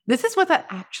 this is what that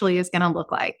actually is going to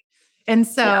look like. And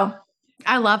so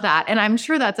I love that. And I'm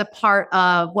sure that's a part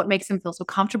of what makes them feel so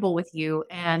comfortable with you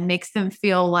and makes them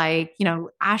feel like,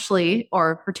 Ashley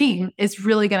or her team is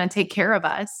really going to take care of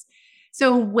us.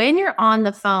 So when you're on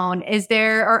the phone,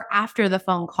 or after the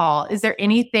phone call, is there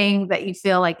anything that you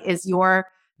feel like is your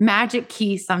magic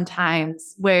key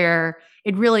sometimes where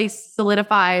it really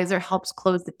solidifies or helps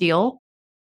close the deal?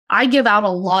 I give out a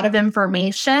lot of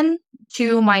information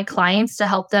to my clients to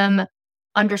help them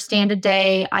understand a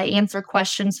day. I answer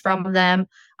questions from them.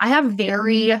 I have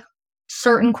very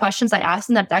certain questions I ask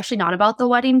them that's actually not about the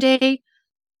wedding day.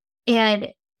 And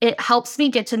it helps me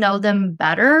get to know them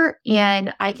better,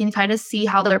 and I can kind of see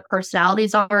how their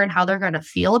personalities are and how they're going to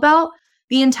feel about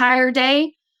the entire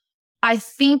day. I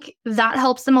think that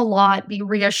helps them a lot be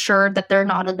reassured that they're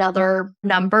not another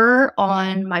number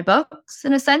on my books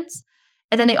in a sense.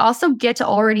 And then they also get to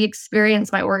already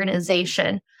experience my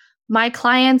organization. My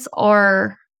clients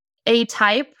are A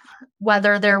type,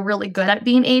 whether they're really good at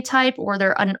being A type or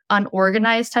they're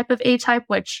unorganized type of A type,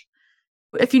 which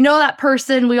if you know that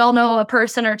person, we all know a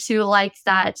person or two like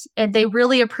that. And they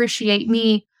really appreciate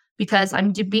me because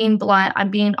I'm being blunt,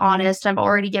 I'm being honest, I've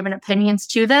already given opinions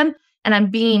to them, and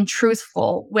I'm being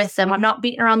truthful with them. I'm not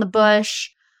beating around the bush.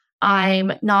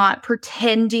 I'm not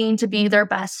pretending to be their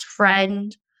best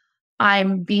friend.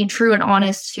 I'm being true and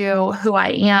honest to who I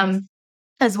am,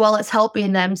 as well as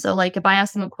helping them. So like if I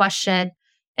ask them a question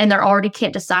and they're already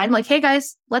can't decide, I'm like, hey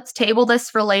guys, let's table this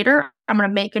for later. I'm going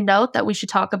to make a note that we should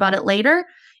talk about it later.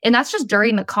 And that's just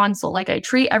during the consult. Like I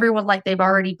treat everyone like they've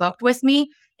already booked with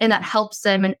me, and that helps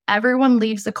them. And everyone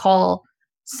leaves the call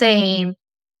saying,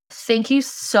 thank you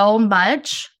so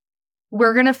much.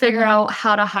 We're going to figure out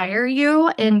how to hire you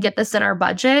and get this in our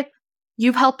budget.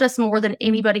 You've helped us more than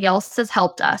anybody else has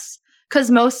helped us. Because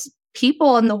most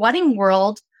people in the wedding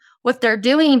world, what they're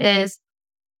doing is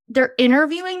they're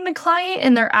interviewing the client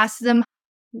and they're asking them,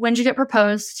 when did you get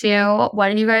proposed to?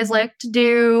 What do you guys like to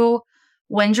do?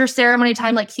 When's your ceremony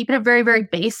time? Like keeping it very, very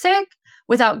basic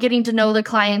without getting to know the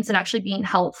clients and actually being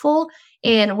helpful.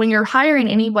 And when you're hiring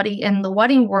anybody in the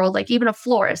wedding world, like even a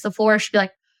florist, the florist should be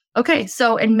like, okay,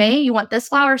 so in May, you want this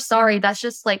flower? Sorry, that's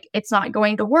just like, it's not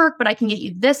going to work, but I can get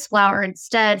you this flower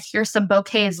instead. Here's some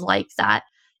bouquets like that.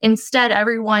 Instead,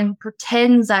 everyone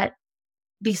pretends that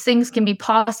these things can be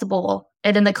possible,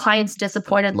 and then the client's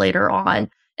disappointed later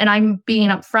on. And I'm being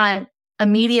upfront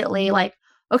immediately like,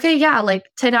 okay, yeah, like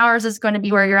 10 hours is going to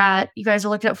be where you're at. You guys are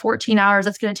looking at 14 hours.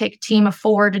 It's going to take a team of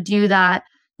 4 to do that.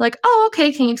 Like, oh,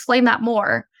 okay, can you explain that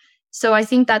more? So I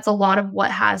think that's a lot of what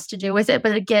has to do with it.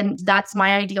 But again, that's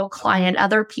my ideal client.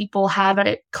 Other people have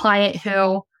a client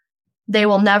who they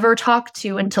will never talk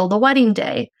to until the wedding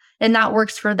day, and that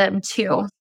works for them too.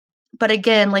 But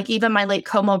again, like even my late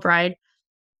Como bride,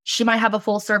 she might have a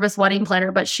full service wedding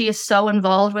planner, but she is so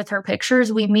involved with her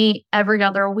pictures. We meet every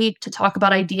other week to talk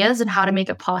about ideas and how to make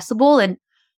it possible, and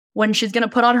when she's going to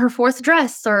put on her 4th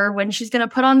dress or when she's going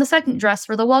to put on the 2nd dress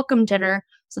for the welcome dinner.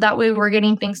 So that way we're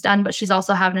getting things done, but she's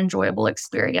also having an enjoyable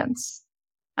experience.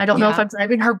 I don't know if I'm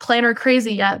driving her planner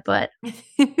crazy yet, but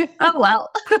oh well.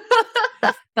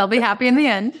 They'll be happy in the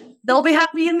end. They'll be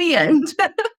happy in the end.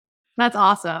 That's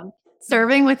awesome.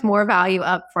 Serving with more value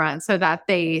up front so that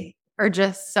they are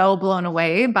just so blown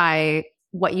away by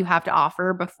what you have to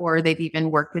offer before they've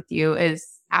even worked with you is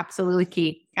absolutely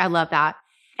key. I love that.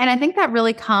 And I think that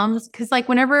really comes because like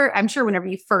whenever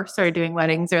you first started doing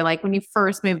weddings or like when you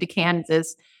first moved to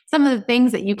Kansas, some of the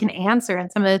things that you can answer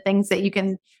and some of the things that you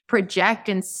can project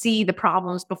and see the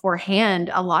problems beforehand,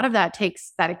 a lot of that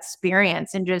takes that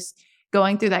experience and just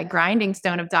going through that grinding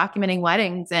stone of documenting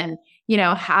weddings and, you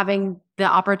know, having the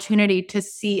opportunity to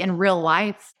see in real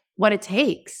life what it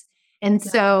takes. And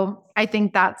so I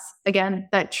think that's, again,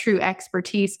 that true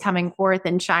expertise coming forth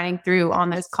and shining through on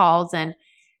those calls. And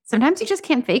sometimes you just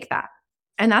can't fake that.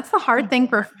 And that's the hard thing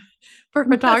for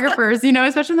photographers, you know,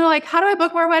 especially when they're like, how do I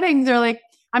book more weddings? They're like,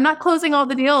 I'm not closing all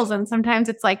the deals. And sometimes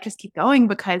it's like, just keep going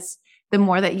because the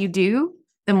more that you do,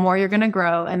 the more you're going to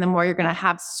grow and the more you're going to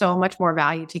have so much more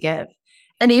value to give.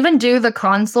 And even do the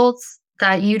consults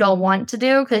that you don't want to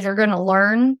do because you're going to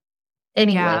learn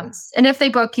anyways. Yeah. And if they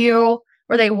book you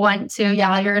or they want to,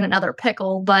 you're in another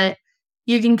pickle, but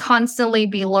you can constantly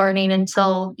be learning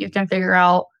until you can figure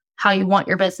out how you want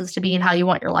your business to be and how you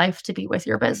want your life to be with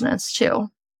your business too.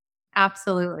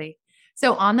 Absolutely.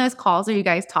 So on those calls, are you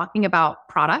guys talking about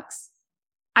products?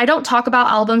 I don't talk about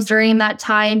albums during that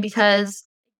time because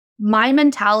my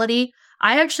mentality,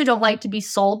 I actually don't like to be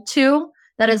sold to.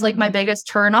 That is like my biggest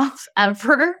turnoff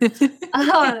ever.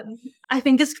 I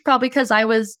think it's probably because I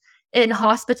was in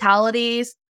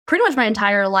hospitalities pretty much my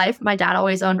entire life. My dad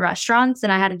always owned restaurants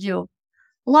and I had to do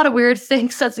a lot of weird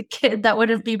things as a kid that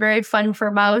wouldn't be very fun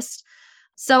for most.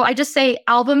 So I just say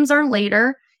albums are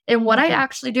later. And what I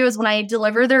actually do is when I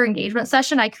deliver their engagement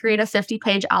session, I create a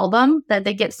 50-page album that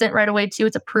they get sent right away to.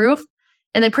 It's a proof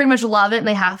and they pretty much love it and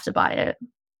they have to buy it.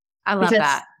 I love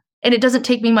that. And it doesn't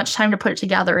take me much time to put it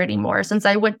together anymore. Since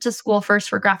I went to school first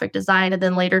for graphic design and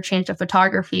then later changed to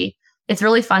photography, it's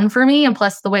really fun for me. And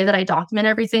plus the way that I document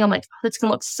everything, I'm like, oh, it's going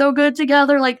to look so good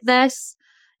together like this.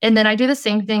 And then I do the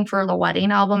same thing for the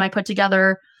wedding album. I put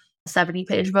together a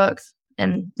 70-page book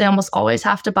and they almost always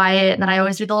have to buy it. And then I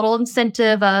always do the little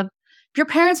incentive of your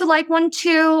parents would like one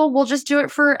too. We'll just do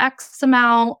it for X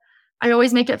amount. I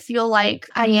always make it feel like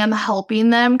I am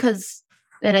helping them because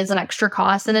it is an extra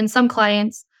cost. And then some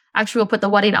clients actually will put the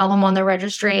wedding album on their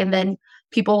registry and then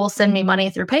people will send me money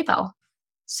through PayPal.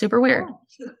 Super weird.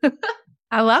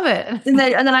 I love it. And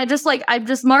then I just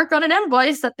mark on an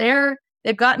invoice that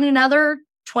they've gotten another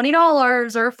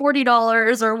 $20 or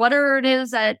 $40 or whatever it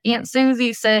is that Aunt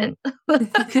Susie sent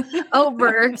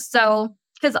over. So,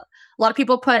 because a lot of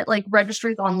people put like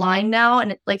registries online now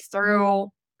and it's like through,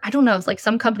 I don't know, it's like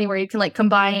some company where you can like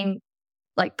combine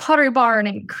like Pottery Barn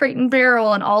and Crate and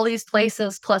Barrel and all these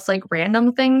places plus like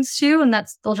random things too. And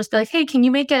they'll just be like, hey, can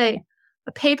you make a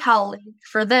PayPal link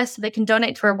for this so they can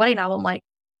donate to our wedding album? I'm like,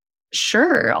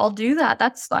 sure, I'll do that.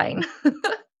 That's fine.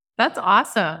 That's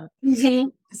awesome. Mm-hmm.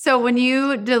 So when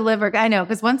you deliver, I know,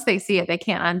 because once they see it, they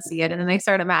can't unsee it. And then they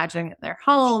start imagining it in their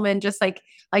home. And just like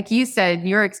you said,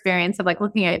 your experience of like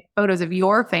looking at photos of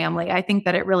your family, I think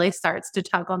that it really starts to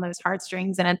tug on those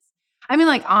heartstrings. And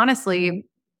honestly,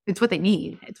 it's what they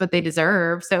need. It's what they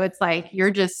deserve. So it's like,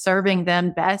 you're just serving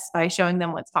them best by showing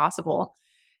them what's possible.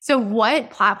 So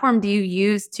what platform do you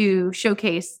use to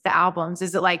showcase the albums?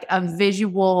 Is it like a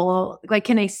visual, like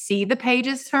can they see the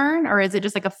pages turn, or is it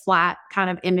just like a flat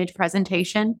kind of image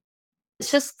presentation?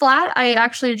 It's just flat.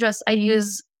 I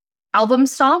use Album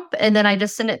Stomp and then I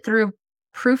just send it through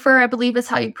Proofer, I believe is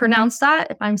how you pronounce that.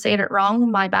 If I'm saying it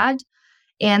wrong, my bad.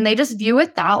 And they just view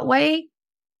it that way.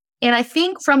 And I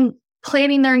think from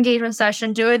planning their engagement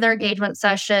session, doing their engagement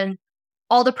session,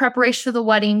 all the preparation for the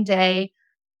wedding day,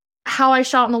 how I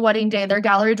shot on the wedding day, their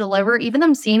gallery deliver, even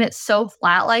them seeing it so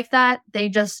flat like that, they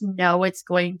just know it's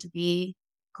going to be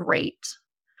great.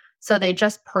 So they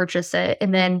just purchase it.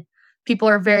 And then people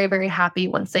are very, very happy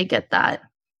once they get that.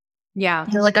 Yeah.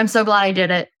 They're like, I'm so glad I did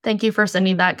it. Thank you for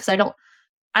sending that. Because I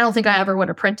don't think I ever would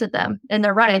have printed them. And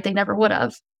they're right. They never would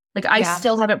have. Like I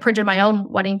still haven't printed my own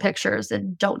wedding pictures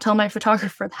and don't tell my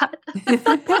photographer that.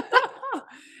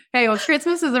 Hey, well,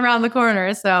 Christmas is around the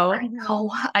corner, so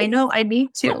I know. I need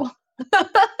to.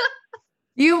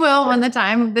 You will when the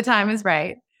time is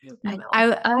right.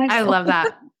 I love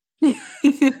that.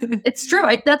 It's true.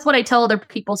 That's what I tell other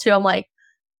people too. I'm like,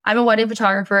 I'm a wedding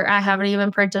photographer. I haven't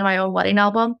even printed my own wedding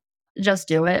album. Just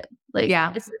do it. Like,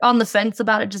 if you're on the fence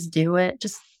about it, just do it.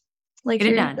 Just like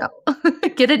get it done.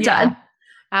 Get it done.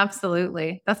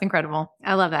 Absolutely. That's incredible.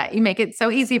 I love that. You make it so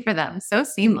easy for them, so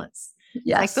seamless.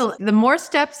 Yes. Like the more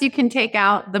steps you can take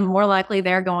out, the more likely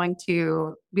they're going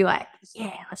to be like,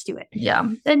 yeah, let's do it. Yeah.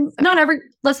 And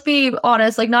let's be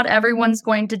honest, like not everyone's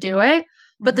going to do it,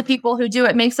 but the people who do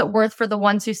it makes it worth for the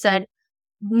ones who said,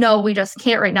 no, we just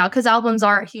can't right now. Cause albums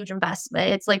are a huge investment.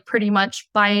 It's like pretty much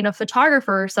buying a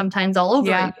photographer sometimes all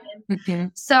over again. Mm-hmm.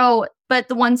 So, but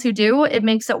the ones who do, it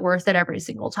makes it worth it every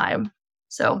single time.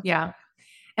 So, yeah.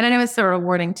 And I know it's so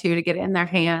rewarding too, to get it in their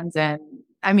hands. And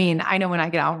I know when I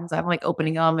get albums, I'm like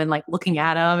opening them and like looking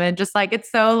at them and just like,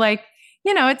 it's so like,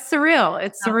 it's surreal.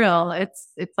 It's surreal.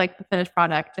 It's like the finished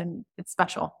product and it's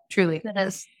special. Truly. It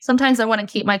is. Sometimes I want to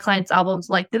keep my clients' albums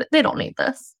like they don't need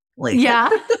this. Like, yeah.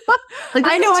 Like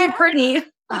I know I'm pretty.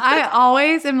 I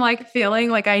always am like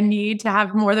feeling like I need to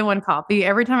have more than one copy.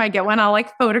 Every time I get one, I'll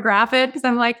like photograph it because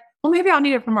I'm like, well, maybe I'll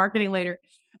need it for marketing later.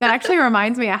 That actually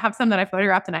reminds me, I have some that I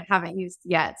photographed and I haven't used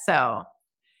yet. So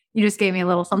you just gave me a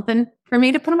little something for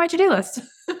me to put on my to-do list.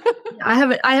 I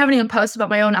haven't even posted about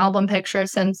my own album picture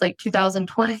since like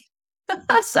 2020.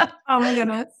 So, oh my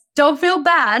goodness. Don't feel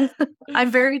bad.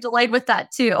 I'm very delayed with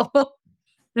that too.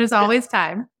 There's always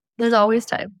time. There's always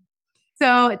time.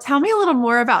 So tell me a little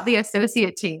more about the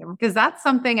associate team, because that's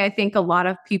something I think a lot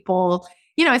of people,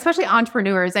 especially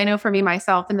entrepreneurs. I know for me,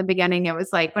 myself in the beginning, it was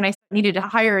like when I needed to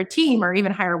hire a team or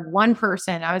even hire one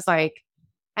person, I was like,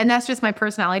 and that's just my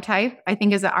personality type. I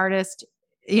think as an artist,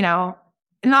 not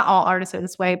all artists are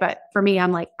this way, but for me,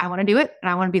 I'm like, I want to do it and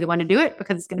I want to be the one to do it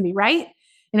because it's going to be right.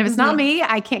 And if it's not me,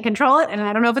 I can't control it. And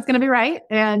I don't know if it's going to be right.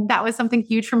 And that was something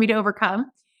huge for me to overcome.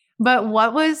 But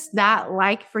what was that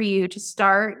like for you to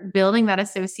start building that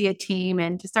associate team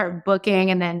and to start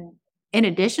booking? And then in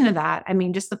addition to that,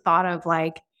 just the thought of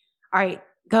like, all right,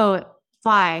 go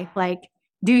fly, like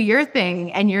do your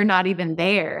thing and you're not even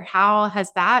there. How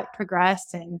has that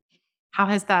progressed and how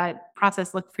has that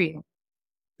process looked for you?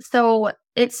 So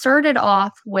it started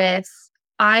off with,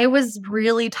 I was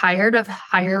really tired of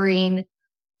hiring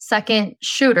second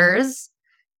shooters.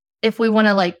 If we want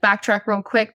to like backtrack real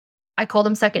quick, I call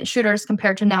them second shooters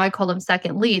compared to now I call them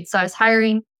second leads. So I was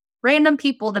hiring random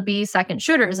people to be second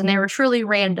shooters and they were truly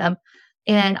random.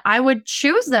 And I would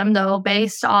choose them though,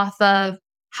 based off of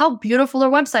how beautiful their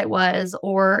website was,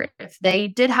 or if they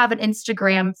did have an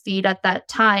Instagram feed at that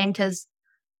time, because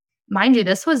mind you,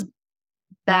 this was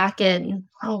back in,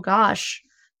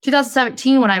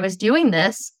 2017 when I was doing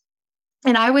this,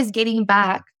 and I was getting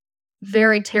back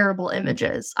very terrible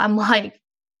images. I'm like,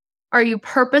 are you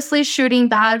purposely shooting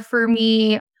bad for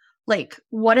me? Like,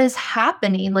 what is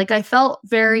happening? Like, I felt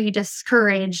very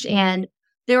discouraged. And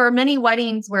there were many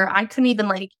weddings where I couldn't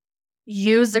even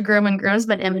use the groom and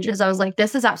groomsmen images. I was like,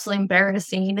 this is absolutely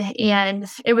embarrassing. And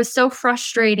it was so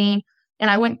frustrating. And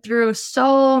I went through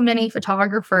so many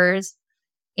photographers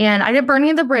and I didn't burn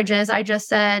any of the bridges. I just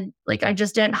said, I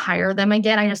just didn't hire them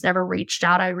again. I just never reached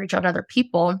out. I reached out to other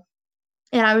people.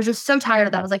 And I was just so tired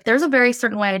of that. I was like, there's a very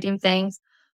certain way I do things,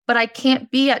 but I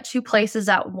can't be at two places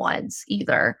at once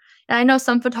either. And I know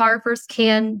some photographers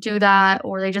can do that,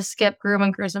 or they just skip groom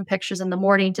and groomsmen pictures in the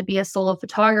morning to be a solo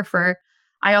photographer.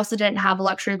 I also didn't have a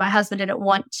luxury. My husband didn't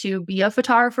want to be a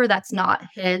photographer. That's not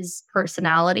his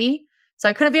personality. So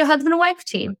I couldn't be a husband and wife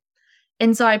team.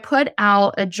 And so I put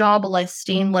out a job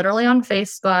listing literally on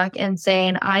Facebook and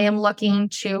saying, I am looking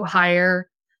to hire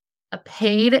a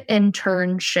paid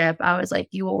internship. I was like,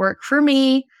 you will work for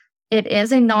me. It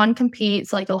is a non-compete.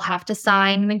 So you'll have to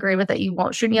sign an agreement that you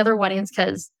won't shoot any other weddings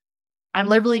because I'm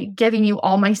literally giving you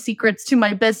all my secrets to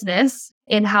my business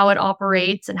and how it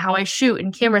operates and how I shoot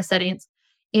and camera settings.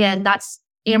 And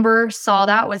Amber saw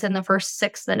that within the first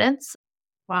 6 minutes.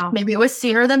 Wow. Maybe it was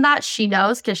sooner than that. She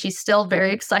knows because she's still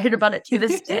very excited about it to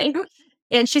this day.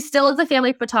 And she still is a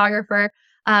family photographer.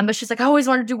 But she's like, I always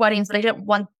wanted to do weddings, but I didn't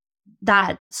want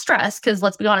that stress because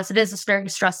let's be honest, it is a very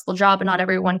stressful job and not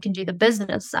everyone can do the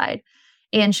business side.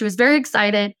 And she was very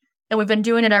excited and we've been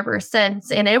doing it ever since.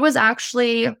 And it was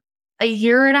actually a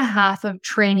year and a half of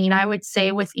training, I would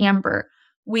say, with Amber.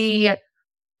 We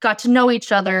got to know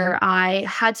each other. I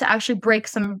had to actually break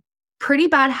some pretty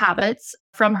bad habits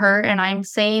from her. And I'm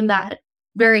saying that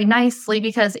very nicely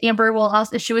because Amber will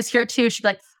also, if she was here too, she'd be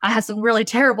like, I had some really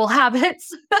terrible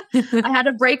habits. I had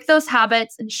to break those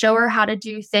habits and show her how to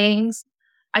do things.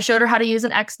 I showed her how to use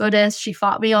an expo disc. She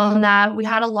fought me on that. We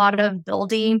had a lot of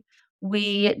building.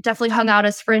 We definitely hung out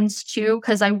as friends too,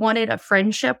 because I wanted a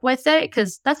friendship with it,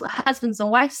 because that's what husbands and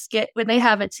wives get when they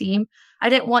have a team. I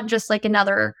didn't want just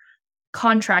another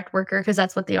contract worker, because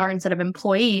that's what they are instead of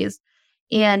employees.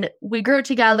 And we grew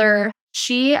together.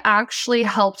 She actually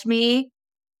helped me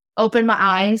open my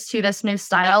eyes to this new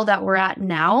style that we're at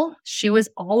now. She was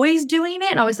always doing it.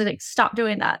 And I was like, stop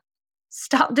doing that.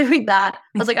 Stop doing that.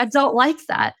 I was like, I don't like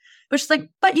that. But she's like,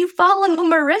 but you follow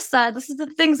Marissa. This is the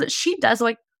things that she does. I'm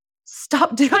like,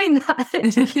 stop doing that.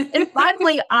 And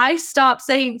finally, I stopped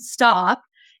saying stop.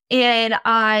 And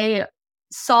I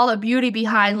saw the beauty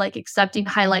behind accepting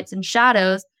highlights and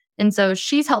shadows. And so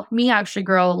she's helped me actually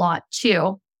grow a lot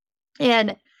too.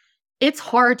 And it's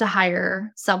hard to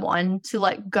hire someone to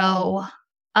let go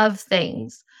of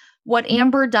things. What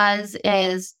Amber does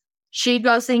is she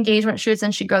goes to engagement shoots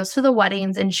and she goes to the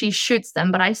weddings and she shoots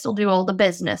them, but I still do all the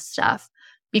business stuff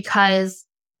because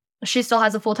she still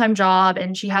has a full-time job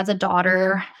and she has a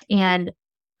daughter, and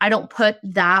I don't put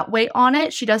that weight on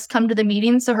it. She does come to the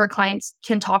meetings so her clients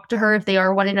can talk to her if they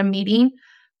are wanting a meeting,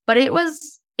 but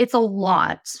it's a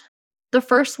lot. The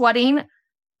first wedding,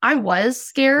 I was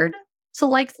scared to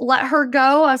let her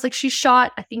go. I was like, she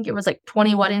shot, I think it was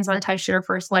 20 weddings by the time she did her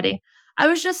first wedding. I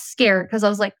was just scared because I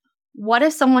was like, what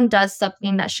if someone does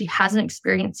something that she hasn't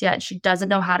experienced yet? She doesn't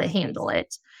know how to handle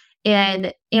it.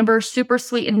 And Amber's super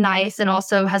sweet and nice, and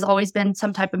also has always been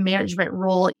some type of management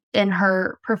role in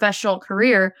her professional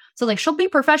career. So she'll be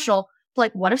professional.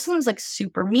 But what if someone's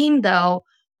super mean though?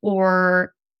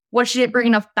 Or what if she didn't bring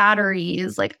enough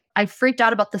batteries? I freaked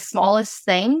out about the smallest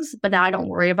things, but now I don't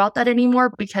worry about that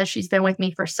anymore because she's been with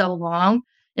me for so long.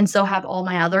 And so have all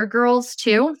my other girls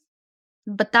too.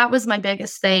 But that was my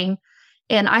biggest thing.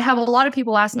 And I have a lot of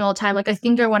people ask me all the time, I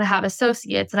think I want to have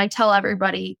associates. And I tell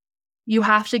everybody, you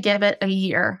have to give it a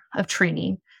year of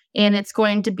training. And it's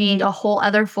going to be a whole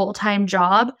other full-time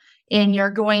job. And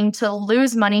you're going to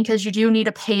lose money because you do need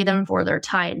to pay them for their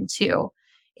time too.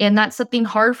 And that's something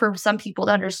hard for some people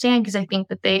to understand, because I think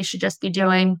that they should just be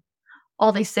doing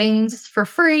all these things for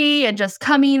free and just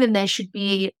coming, and they should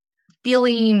be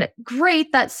feeling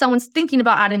great that someone's thinking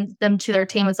about adding them to their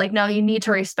team. It's no, you need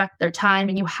to respect their time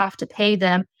and you have to pay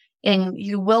them, and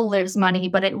you will lose money,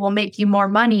 but it will make you more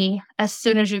money as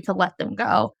soon as you can let them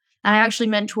go. And I actually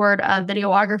mentored a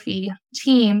videography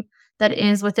team that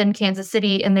is within Kansas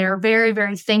City, and they're very,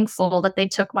 very thankful that they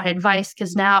took my advice,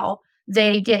 because now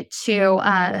they get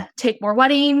to take more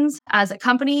weddings as a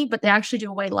company, but they actually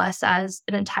do way less as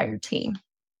an entire team.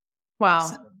 Wow.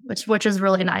 So, which is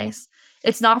really nice.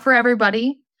 It's not for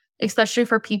everybody, especially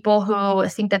for people who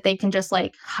think that they can just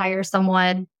hire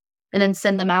someone and then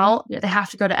send them out. They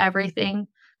have to go to everything.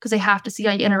 because they have to see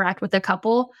how you interact with the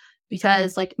couple.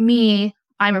 Because like me,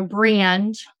 I'm a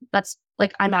brand that's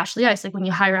like, I'm Ashley Ice. Like when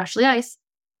you hire Ashley Ice,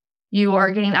 you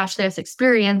are getting Ashley Ice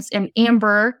experience. And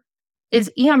Amber is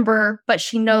Amber, but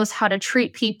she knows how to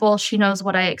treat people. She knows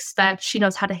what I expect. She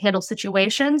knows how to handle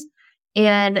situations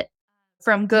and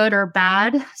from good or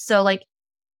bad. So like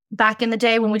back in the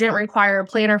day when we didn't require a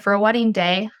planner for a wedding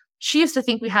day, she used to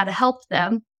think we had to help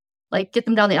them, like get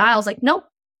them down the aisles. Like, nope,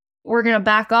 we're going to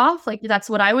back off. Like that's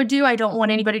what I would do. I don't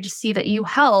want anybody to see that you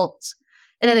helped.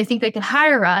 And then they think they can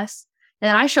hire us. And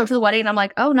then I show up to the wedding and I'm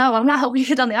like, oh no, I'm not helping you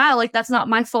get down the aisle. Like that's not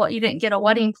my fault. You didn't get a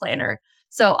wedding planner.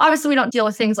 So obviously we don't deal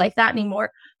with things like that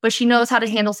anymore, but she knows how to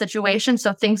handle situations.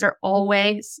 So things are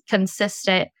always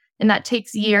consistent, and that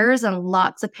takes years and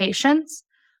lots of patience.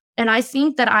 And I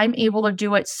think that I'm able to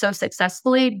do it so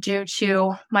successfully due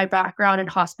to my background in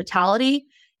hospitality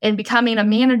and becoming a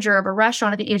manager of a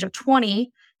restaurant at the age of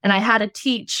 20. And I had to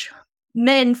teach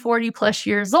men 40 plus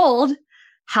years old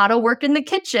how to work in the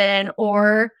kitchen,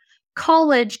 or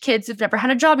college kids who've never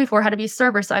had a job before how to be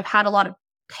servers. So I've had a lot of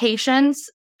patience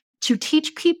to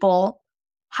teach people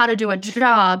how to do a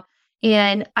job.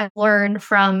 And I learned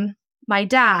from my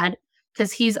dad,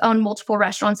 because he's owned multiple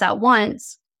restaurants at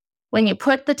once. When you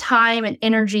put the time and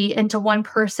energy into one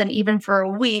person, even for a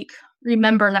week,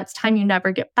 remember that's time you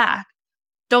never get back.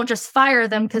 Don't just fire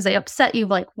them because they upset you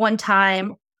like one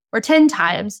time or 10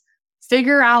 times.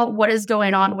 Figure out what is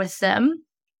going on with them.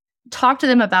 Talk to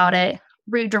them about it.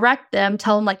 Redirect them.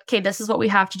 Tell them like, okay, this is what we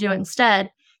have to do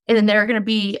instead. And then they're going to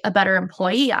be a better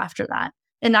employee after that.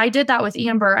 And I did that with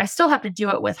Amber. I still have to do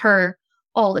it with her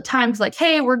all the time. It's like,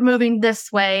 hey, we're moving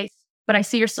this way, but I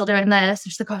see you're still doing this.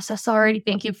 And she's like, oh, so sorry.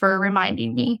 Thank you for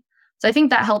reminding me. So I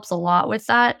think that helps a lot with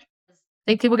that. I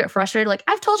think people get frustrated. Like,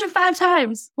 I've told you 5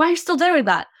 times. Why are you still doing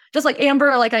that? Just like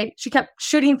Amber, like she kept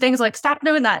shooting things like, stop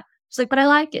doing that. She's like, but I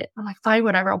like it. I'm like, fine,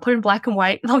 whatever. I'll put it in black and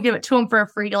white and I'll give it to him for a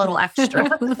free little extra.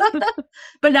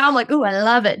 But now I'm like, ooh, I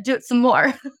love it. Do it some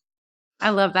more. I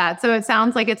love that. So it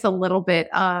sounds like it's a little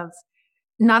bit of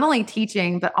not only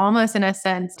teaching, but almost in a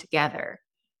sense together,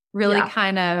 really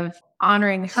kind of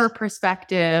honoring her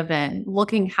perspective and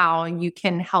looking how you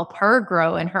can help her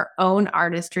grow in her own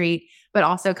artistry, but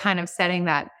also kind of setting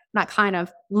that, not kind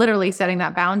of literally setting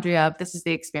that boundary of this is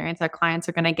the experience our clients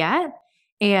are going to get.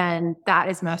 And that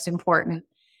is most important.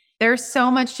 There's so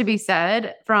much to be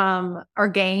said from, or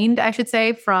gained, I should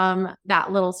say, from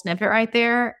that little snippet right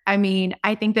there. I mean,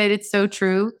 I think that it's so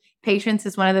true. Patience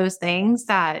is one of those things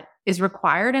that is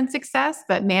required in success,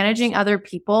 but managing other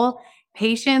people,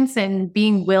 patience and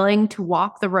being willing to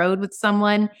walk the road with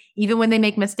someone, even when they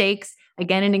make mistakes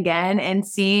again and again, and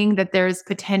seeing that there's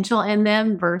potential in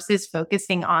them versus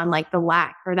focusing on like the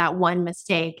lack or that one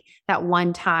mistake, that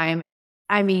one time.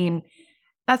 I mean,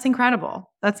 that's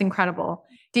incredible. That's incredible.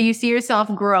 Do you see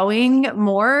yourself growing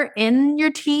more in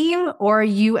your team, or are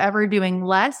you ever doing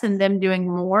less and them doing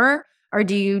more? Or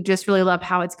do you just really love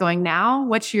how it's going now?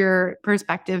 What's your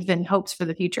perspective and hopes for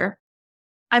the future?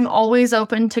 I'm always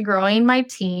open to growing my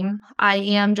team. I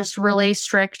am just really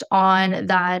strict on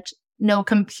that no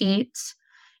compete.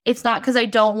 It's not because I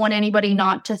don't want anybody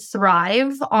not to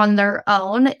thrive on their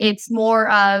own. It's more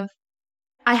of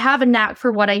I have a knack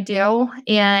for what I do,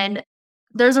 and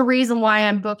there's a reason why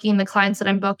I'm booking the clients that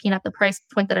I'm booking at the price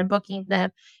point that I'm booking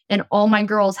them. And all my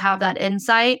girls have that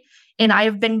insight. And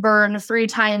I've been burned 3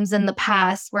 times in the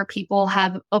past where people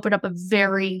have opened up a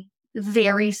very,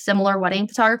 very similar wedding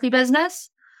photography business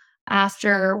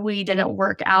after we didn't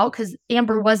work out, because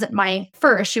Amber wasn't my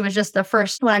first. She was just the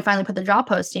first when I finally put the job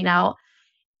posting out.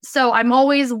 So I'm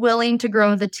always willing to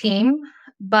grow the team,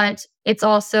 but it's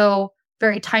also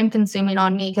very time consuming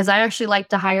on me because I actually like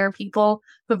to hire people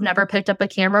who've never picked up a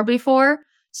camera before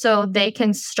so they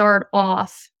can start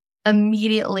off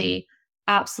immediately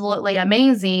absolutely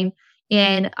amazing,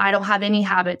 and I don't have any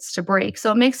habits to break.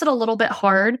 So it makes it a little bit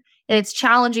hard, and it's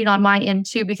challenging on my end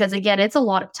too, because again, it's a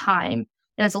lot of time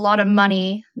and it's a lot of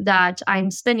money that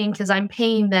I'm spending because I'm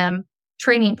paying them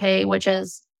training pay, which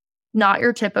is not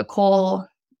your typical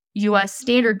US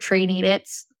standard training.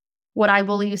 It's what I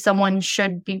believe someone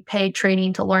should be paid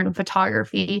training to learn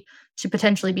photography to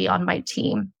potentially be on my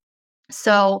team.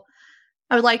 So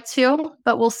I would like to,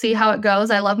 but we'll see how it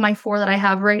goes. I love my 4 that I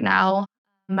have right now.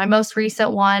 My most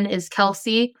recent one is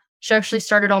Kelsey. She actually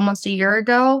started almost a year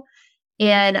ago,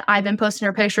 and I've been posting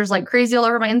her pictures like crazy all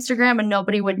over my Instagram, and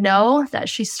nobody would know that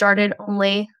she started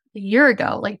only a year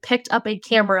ago, like picked up a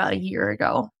camera a year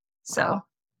ago. So,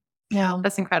 yeah,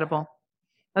 that's incredible.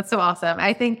 That's so awesome.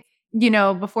 I think,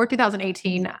 before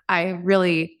 2018,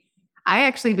 I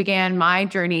actually began my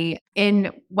journey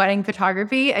in wedding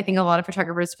photography. I think a lot of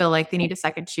photographers feel like they need a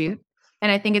second shoot.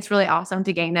 And I think it's really awesome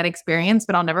to gain that experience,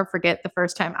 but I'll never forget the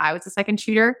first time I was a second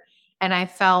shooter. And I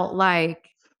felt like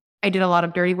I did a lot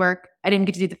of dirty work. I didn't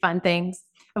get to do the fun things.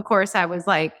 Of course, I was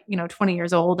like, 20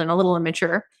 years old and a little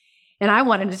immature, and I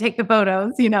wanted to take the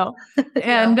photos,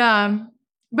 and,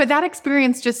 but that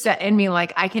experience just set in me,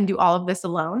 like, I can do all of this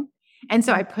alone. And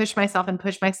so I pushed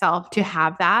myself to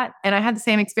have that. And I had the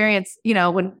same experience,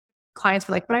 when clients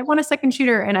were like, but I want a second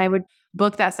shooter. And I would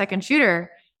book that second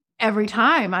shooter. Every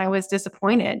time I was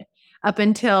disappointed up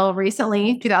until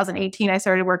recently, 2018, I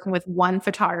started working with one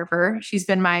photographer. She's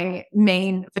been my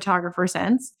main photographer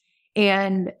since.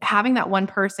 And having that one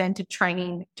person to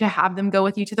train, to have them go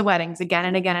with you to the weddings again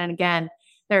and again and again,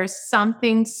 there's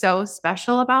something so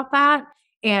special about that.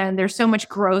 And there's so much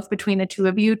growth between the two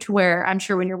of you to where I'm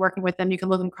sure when you're working with them, you can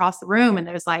look them across the room and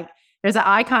there's an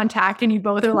eye contact and you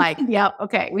both are like, yep,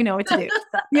 okay, we know what to do.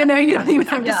 You don't even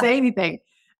have to say anything.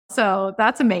 So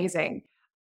that's amazing.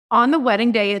 On the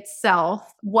wedding day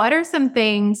itself, what are some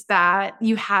things that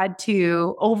you had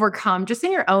to overcome just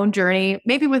in your own journey,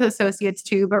 maybe with associates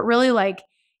too, but really like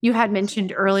you had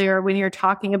mentioned earlier when you're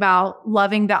talking about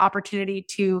loving the opportunity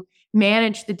to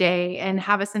manage the day and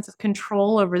have a sense of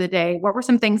control over the day? What were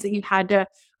some things that you had to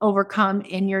overcome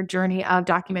in your journey of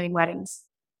documenting weddings?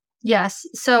 Yes.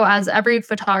 So as every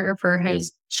photographer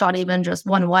has shot even just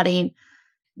one wedding,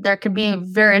 there could be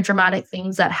very dramatic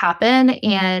things that happen.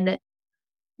 And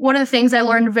one of the things I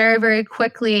learned very, very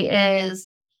quickly is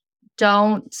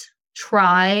don't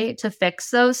try to fix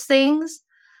those things.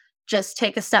 Just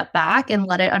take a step back and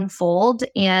let it unfold.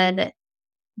 And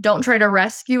don't try to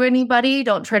rescue anybody.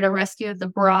 Don't try to rescue the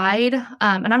bride.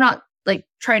 And I'm not like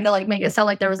trying to like make it sound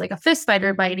like there was like a fist fight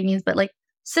or by any means, but like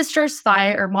sisters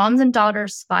fight or moms and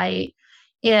daughters fight.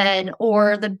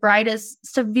 Or the bride is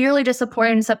severely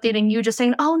disappointed in something and you just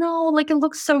saying, oh no, like it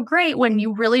looks so great, when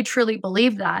you really truly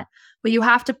believe that. But you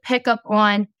have to pick up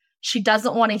on, she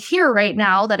doesn't want to hear right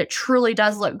now that it truly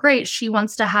does look great. She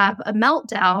wants to have a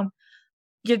meltdown.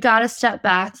 You got to step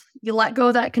back. You let go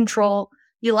of that control.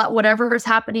 You let whatever is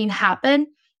happening happen.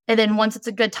 And then once it's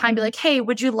a good time, be like, hey,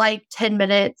 would you like 10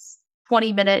 minutes,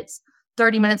 20 minutes,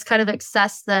 30 minutes, kind of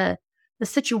assess the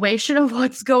situation of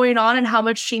what's going on and how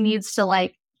much she needs to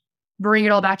like bring it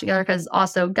all back together. Because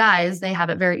also guys, they have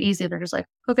it very easy. They're just like,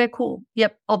 okay, cool.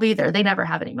 Yep, I'll be there. They never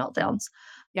have any meltdowns.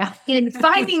 Yeah. And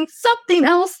finding something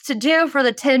else to do for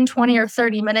the 10, 20, or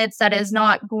 30 minutes that is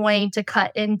not going to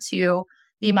cut into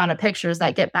the amount of pictures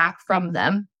that get back from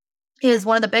them is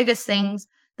one of the biggest things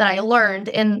that I learned.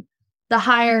 In the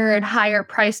higher and higher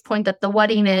price point that the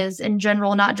wedding is in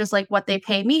general, not just like what they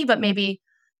pay me, but maybe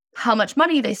how much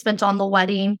money they spent on the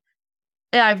wedding.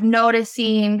 I've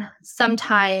noticing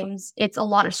sometimes it's a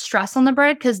lot of stress on the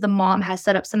bride because the mom has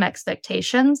set up some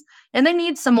expectations and they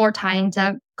need some more time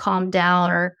to calm down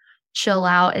or chill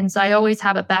out. And so I always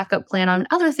have a backup plan on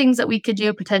other things that we could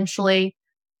do potentially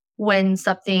when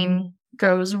something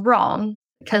goes wrong,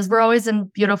 because we're always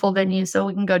in beautiful venues, so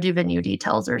we can go do venue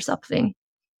details or something.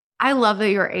 I love that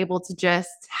you're able to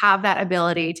just have that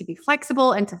ability to be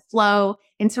flexible and to flow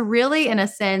and to really, in a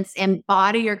sense,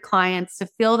 embody your clients, to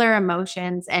feel their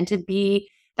emotions and to be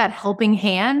that helping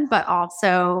hand, but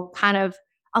also kind of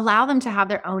allow them to have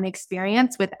their own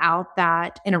experience without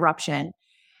that interruption.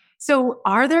 So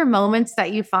are there moments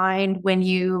that you find when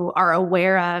you are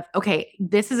aware of, okay,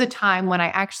 this is a time when I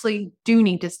actually do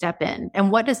need to step in?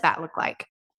 And what does that look like?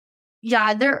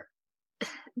 Yeah,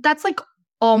 that's like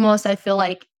almost, I feel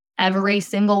like, every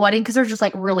single wedding, because they're just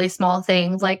like really small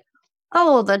things like,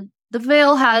 oh, the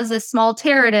veil has this small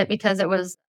tear in it because it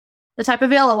was the type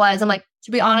of veil it was. I'm like,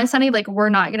 to be honest, honey, like we're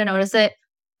not going to notice it.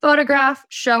 Photograph,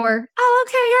 show her. Oh,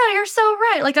 okay, you're so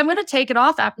right. Like I'm going to take it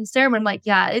off after the ceremony. I'm like,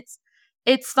 yeah,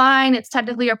 it's fine. It's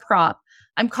technically a prop.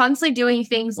 I'm constantly doing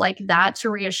things like that to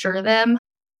reassure them.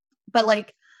 But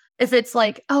like, if it's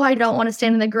like, oh, I don't want to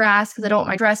stand in the grass because I don't want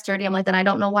my dress dirty, I'm like, then I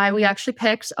don't know why we actually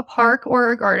picked a park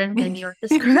or a garden venue at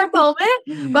this current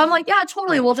moment. But I'm like, yeah,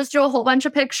 totally. We'll just do a whole bunch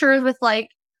of pictures with like,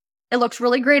 it looks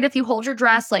really great if you hold your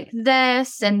dress like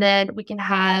this. And then we can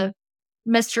have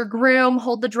Mr. Groom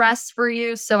hold the dress for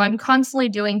you. So I'm constantly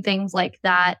doing things like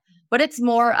that. But it's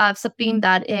more of something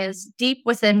that is deep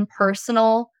within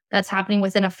personal, that's happening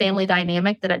within a family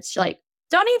dynamic, that it's like,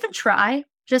 don't even try.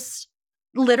 Just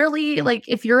literally, like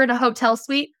if you're in a hotel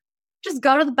suite, just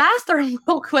go to the bathroom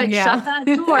real quick, shut that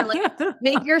door, like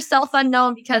make yourself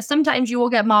unknown, because sometimes you will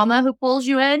get mama who pulls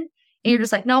you in and you're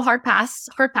just like, no, hard pass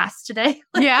today.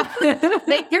 Like,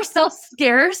 make yourself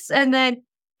scarce and then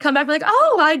come back like,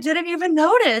 oh, I didn't even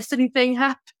notice anything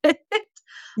happened.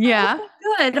 Yeah.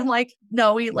 Oh, good. I'm like,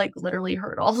 no, we like literally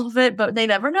heard all of it, but they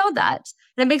never know that.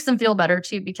 And it makes them feel better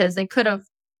too, because they could have,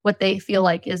 what they feel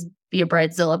like is be a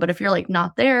bridezilla. But if you're like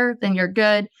not there, then you're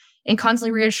good. And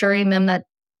constantly reassuring them that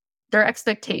their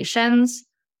expectations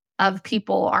of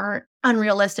people aren't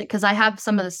unrealistic, because I have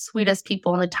some of the sweetest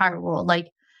people in the entire world. Like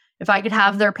if I could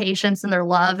have their patience and their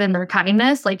love and their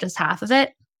kindness, like just half of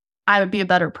it, I would be a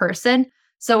better person.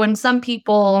 So when some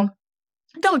people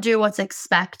don't do what's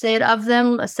expected of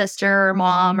them, a sister or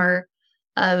mom or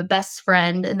a best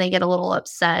friend, and they get a little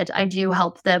upset, I do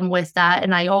help them with that.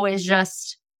 And I always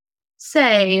just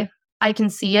say, I can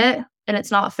see it and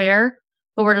it's not fair,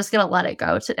 but we're just going to let it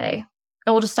go today.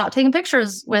 And we'll just stop taking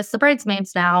pictures with the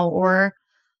bridesmaids now, or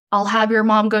I'll have your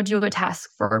mom go do a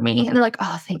task for me. And they're like,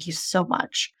 oh, thank you so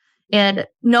much. And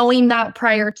knowing that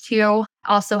prior to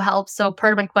also helps. So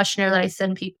part of my questionnaire that I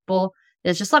send people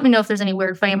is just let me know if there's any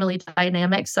weird family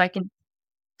dynamics so I can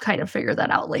kind of figure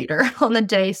that out later on the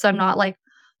day. So I'm not like,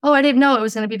 oh, I didn't know it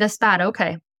was going to be this bad.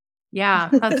 Okay. Yeah,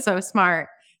 that's so smart.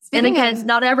 And again,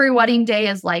 not every wedding day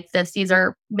is like this. These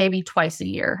are maybe twice a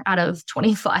year out of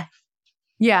 25.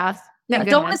 Yeah.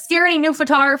 Don't want to scare any new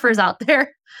photographers out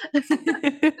there.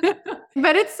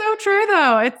 But it's so true,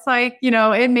 though. It's like,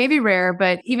 it may be rare,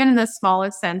 but even in the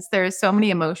smallest sense, there's so many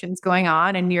emotions going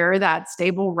on, and you're that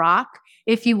stable rock,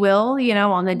 if you will,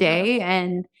 on the day.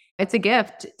 And it's a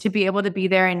gift to be able to be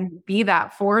there and be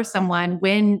that for someone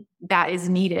when that is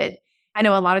needed. I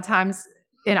know a lot of times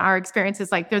in our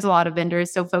experiences, like there's a lot of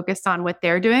vendors so focused on what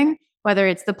they're doing, whether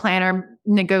it's the planner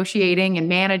negotiating and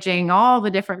managing all the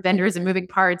different vendors and moving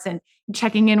parts and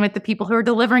checking in with the people who are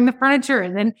delivering the furniture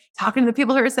and then talking to the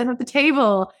people who are sitting at the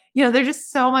table. There's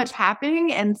just so much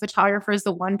happening, and photographer is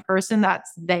the one person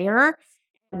that's there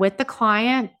with the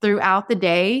client throughout the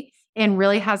day and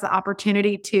really has the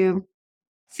opportunity to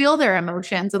feel their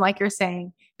emotions. And like you're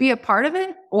saying, be a part of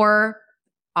it or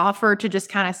offer to just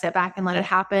kind of sit back and let it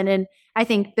happen. And I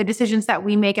think the decisions that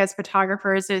we make as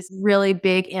photographers is really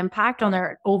big impact on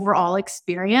their overall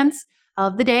experience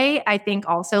of the day. I think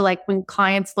also like when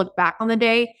clients look back on the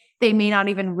day, they may not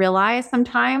even realize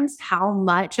sometimes how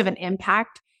much of an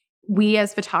impact we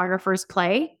as photographers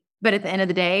play. But at the end of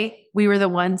the day, we were the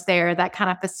ones there that kind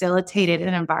of facilitated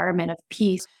an environment of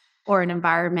peace or an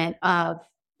environment of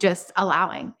just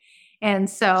allowing. And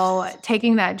so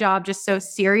taking that job just so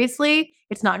seriously,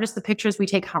 it's not just the pictures we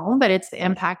take home, but it's the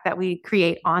impact that we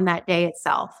create on that day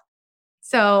itself.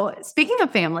 So speaking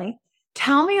of family,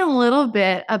 tell me a little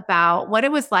bit about what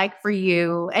it was like for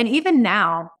you. And even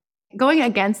now, going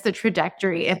against the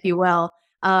trajectory, if you will,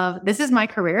 of this is my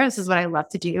career, this is what I love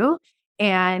to do,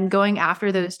 and going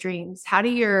after those dreams. How do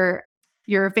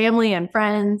your family and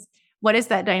friends, what does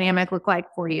that dynamic look like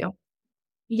for you?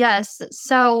 Yes.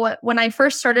 So when I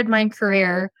first started my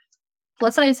career,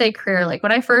 let's not say career, like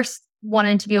when I first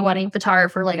wanted to be a wedding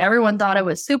photographer, like everyone thought I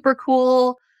was super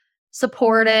cool,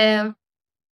 supportive,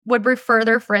 would refer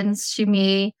their friends to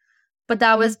me. But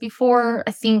that was before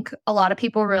I think a lot of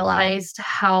people realized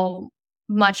how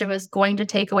much it was going to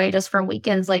take away just from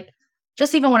weekends. Like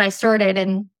just even when I started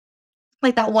and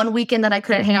like that one weekend that I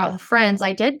couldn't hang out with friends,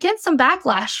 I did get some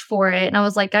backlash for it. And I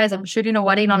was like, guys, I'm shooting a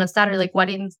wedding on a Saturday, like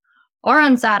weddings are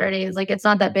on Saturdays. Like it's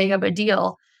not that big of a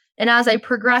deal. And as I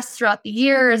progressed throughout the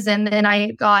years and then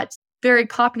I got very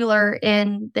popular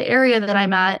in the area that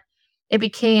I'm at, it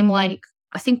became like,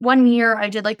 I think one year I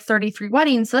did like 33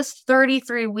 weddings. So that's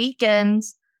 33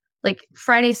 weekends, like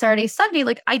Friday, Saturday, Sunday.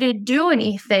 Like I didn't do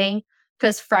anything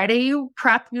because Friday you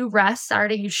prep, you rest,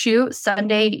 Saturday you shoot,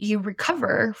 Sunday you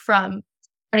recover from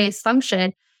Friday's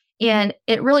function. And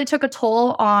it really took a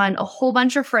toll on a whole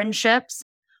bunch of friendships.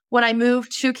 When I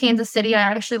moved to Kansas City, I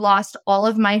actually lost all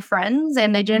of my friends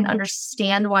and they didn't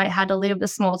understand why I had to leave the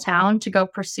small town to go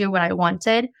pursue what I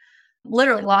wanted.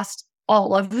 Literally lost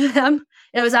all of them.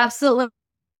 It was absolutely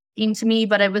to me,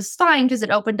 but it was fine because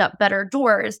it opened up better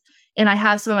doors. And I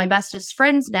have some of my bestest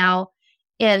friends now,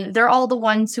 and they're all the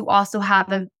ones who also have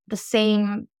the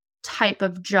same type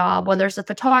of job, whether it's a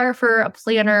photographer, a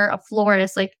planner, a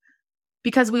florist, like,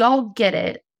 because we all get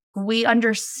it. We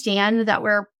understand that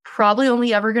we're probably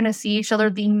only ever going to see each other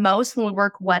the most when we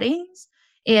work weddings.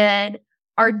 And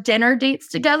our dinner dates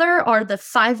together are the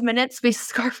 5 minutes we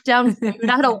scarf down food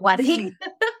at a wedding.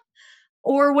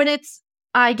 Or when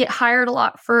I get hired a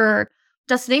lot for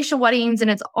destination weddings and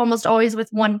it's almost always with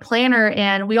one planner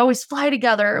and we always fly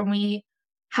together and we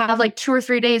have like 2 or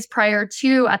 3 days prior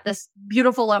to at this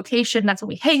beautiful location. That's when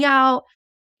we hang out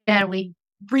and we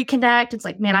reconnect. It's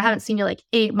like, man, I haven't seen you like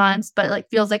 8 months, but it like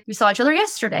feels like we saw each other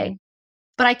yesterday.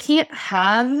 But I can't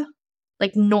have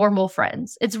like normal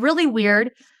friends. It's really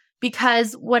weird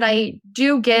because when I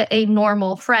do get a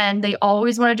normal friend, they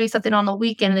always want to do something on the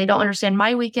weekend and they don't understand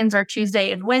my weekends are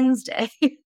Tuesday and Wednesday.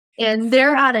 and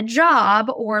they're at a job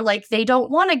or like they don't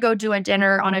want to go do a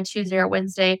dinner on a Tuesday or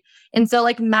Wednesday. And so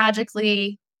like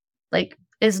magically like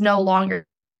is no longer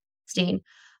existing.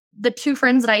 The two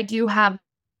friends that I do have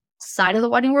side of the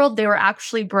wedding world, they were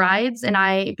actually brides and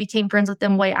I became friends with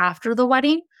them way after the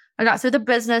wedding. I got through the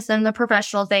business and the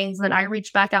professional things. And then I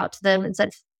reached back out to them and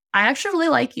said, I actually really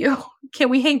like you. Can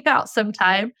we hang out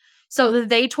sometime? So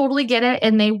they totally get it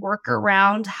and they work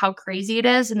around how crazy it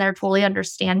is and they're totally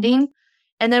understanding.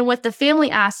 And then with the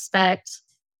family aspect,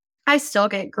 I still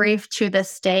get grief to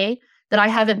this day that I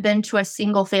haven't been to a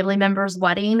single family member's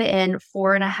wedding in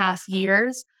 4.5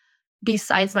 years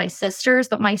besides my sisters.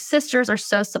 But my sisters are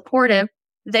so supportive.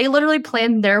 They literally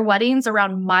plan their weddings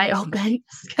around my open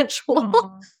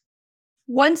schedule.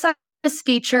 Once I was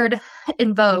featured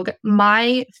in Vogue,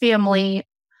 my family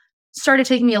started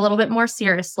taking me a little bit more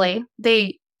seriously.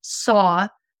 They saw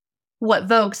what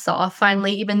Vogue saw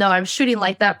finally, even though I was shooting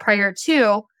like that prior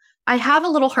to. I have a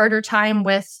little harder time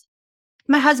with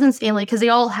my husband's family because they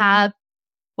all have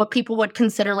what people would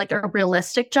consider like a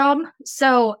realistic job.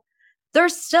 So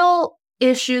there's still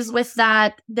issues with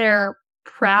that. They're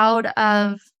proud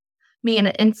of me in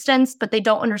an instance, but they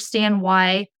don't understand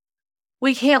why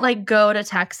we can't like go to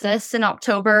Texas in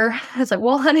October. It's like,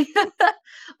 well, honey,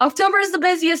 October is the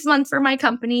busiest month for my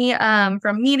company,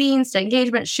 from meetings to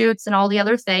engagement shoots and all the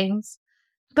other things.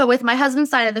 But with my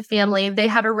husband's side of the family, they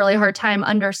have a really hard time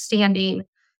understanding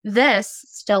this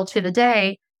still to the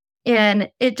day.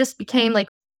 And it just became like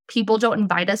people don't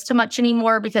invite us to much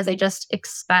anymore because they just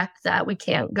expect that we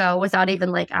can't go without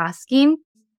even like asking.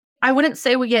 I wouldn't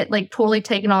say we get like totally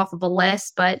taken off of a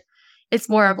list, but it's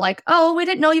more of like, oh, we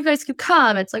didn't know you guys could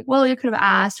come. It's like, well, you could have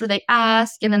asked, or they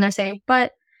ask and then they're saying,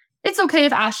 but it's okay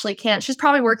if Ashley can't. She's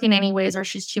probably working anyways, or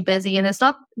she's too busy. And it's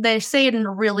not, they say it in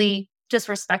a really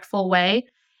disrespectful way.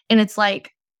 And it's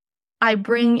like, I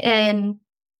bring in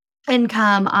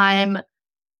income. I'm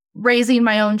raising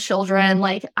my own children.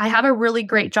 Like I have a really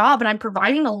great job and I'm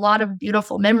providing a lot of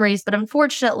beautiful memories, but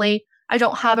unfortunately, I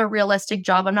don't have a realistic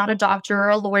job. I'm not a doctor or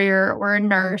a lawyer or a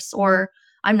nurse, or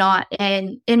I'm not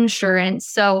in insurance.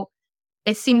 So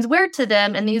it seems weird to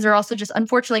them. And these are also just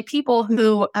unfortunately people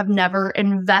who have never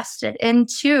invested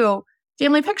into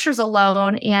family pictures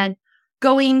alone and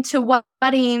going to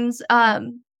weddings.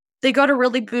 They go to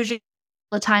really bougie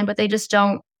all the time, but they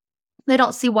don't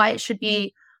see why it should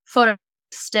be photo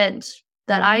extent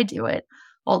that I do it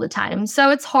all the time.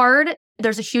 So it's hard.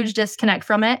 There's a huge disconnect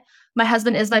from it. My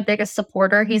husband is my biggest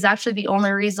supporter. He's actually the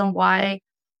only reason why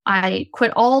I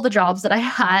quit all the jobs that I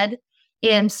had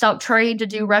and stopped trying to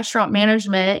do restaurant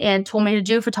management and told me to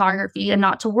do photography and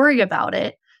not to worry about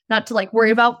it, not to like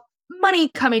worry about money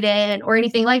coming in or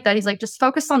anything like that. He's like, just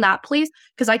focus on that, please,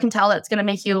 because I can tell that's going to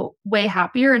make you way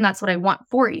happier and that's what I want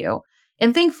for you.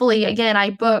 And thankfully, again,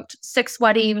 I booked 6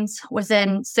 weddings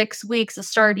within 6 weeks of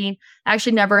starting. I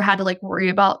actually never had to like worry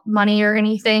about money or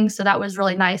anything. So that was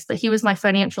really nice. But he was my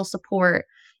financial support.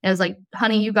 And I was like,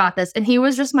 honey, you got this. And he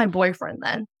was just my boyfriend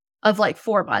then of like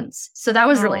 4 months. So that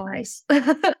was really nice.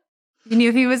 You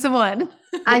knew he was the one.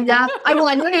 I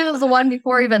knew he was the one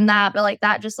before even that. But like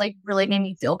that just like really made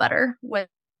me feel better with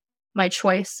my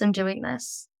choice in doing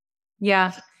this.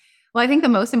 Yeah. Well, I think the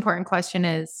most important question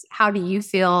is, how do you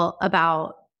feel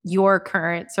about your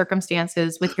current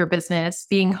circumstances with your business,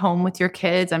 being home with your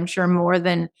kids? I'm sure more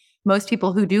than most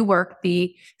people who do work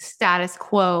the status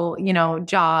quo,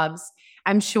 jobs.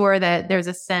 I'm sure that there's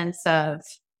a sense of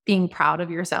being proud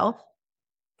of yourself,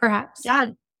 perhaps. Yeah,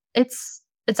 it's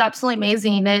absolutely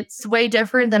amazing. It's way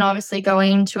different than obviously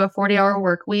going to a 40-hour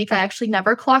work week. I actually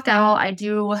never clock out. I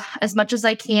do as much as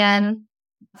I can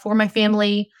for my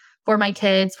family, for my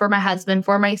kids, for my husband,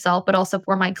 for myself, but also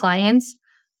for my clients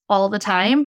all the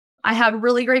time. I have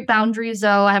really great boundaries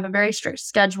though. I have a very strict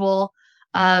schedule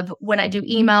of when I do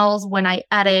emails, when I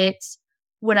edit,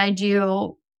 when I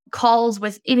do calls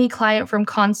with any client from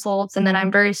consults. And then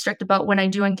I'm very strict about when I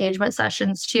do engagement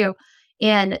sessions too.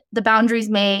 And the boundaries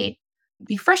may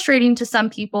be frustrating to some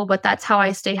people, but that's how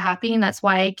I stay happy. And that's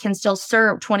why I can still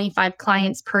serve 25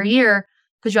 clients per year.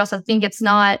 Because you also think it's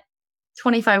not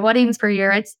 25 weddings per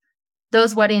year. It's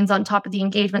those weddings on top of the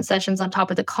engagement sessions, on top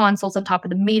of the consults, on top of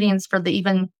the meetings for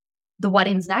even the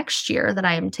weddings next year that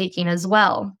I am taking as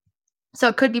well. So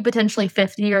it could be potentially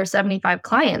 50 or 75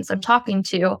 clients I'm talking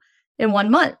to in 1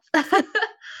 month.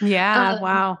 Yeah.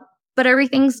 Wow. But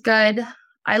everything's good.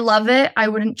 I love it. I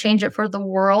wouldn't change it for the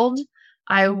world.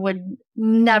 I would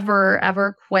never,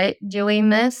 ever quit doing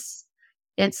this.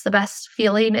 It's the best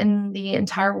feeling in the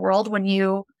entire world when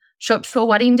you show up to a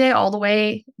wedding day all the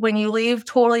way. When you leave,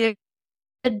 totally,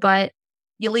 but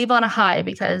you leave on a high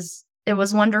because it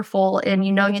was wonderful and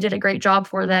you did a great job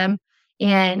for them.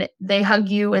 and they hug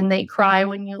you and they cry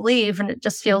when you leave, and it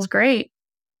just feels great.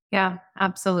 Yeah,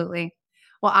 absolutely.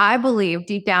 Well, I believe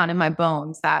deep down in my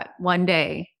bones that one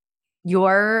day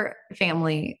your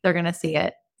family, they're going to see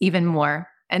it even more.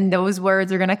 And those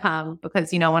words are going to come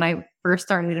because, when I first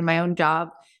started in my own job,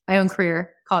 my own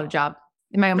career, call it a job,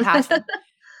 in my own passion,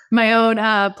 my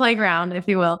own playground, if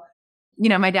you will.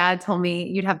 My dad told me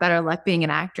you'd have better luck being an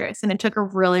actress. And it took a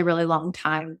really, really long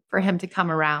time for him to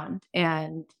come around.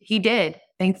 And he did,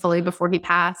 thankfully, before he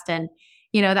passed. And,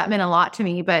 that meant a lot to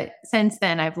me. But since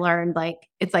then, I've learned,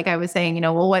 it's like I was saying,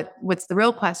 well, what's the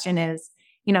real question is,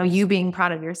 you being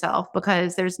proud of yourself,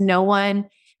 because there's no one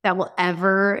that will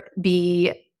ever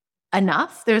be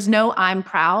enough. There's no I'm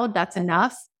proud, that's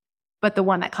enough, but the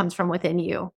one that comes from within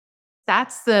you.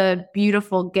 That's the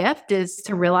beautiful gift, is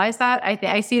to realize that.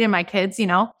 I see it in my kids,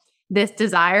 this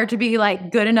desire to be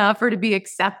good enough or to be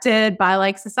accepted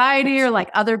by society or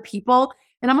other people.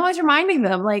 And I'm always reminding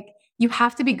them, you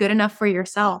have to be good enough for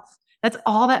yourself. That's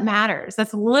all that matters.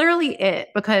 That's literally it,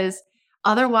 because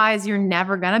otherwise you're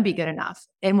never going to be good enough.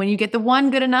 And when you get the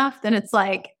one good enough, then it's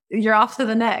you're off to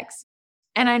the next.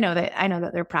 And I know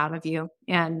that they're proud of you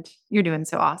and you're doing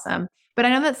so awesome. But I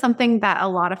know that's something that a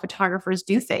lot of photographers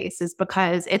do face, is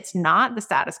because it's not the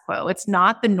status quo. It's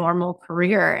not the normal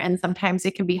career. And sometimes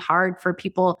it can be hard for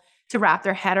people to wrap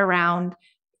their head around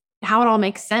how it all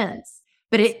makes sense.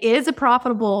 But it is a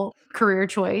profitable career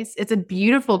choice. It's a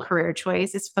beautiful career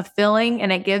choice. It's fulfilling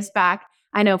and it gives back.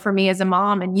 I know for me as a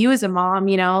mom and you as a mom,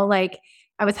 I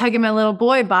was hugging my little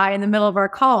boy by in the middle of our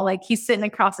call, he's sitting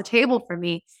across the table from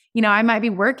me. I might be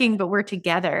working, but we're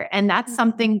together. And that's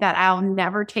something that I'll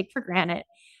never take for granted.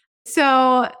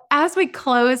 So as we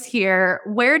close here,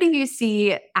 where do you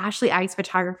see Ashley Ice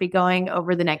Photography going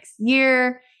over the next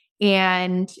year?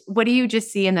 And what do you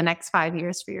just see in the next 5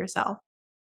 years for yourself?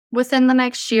 Within the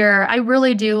next year, I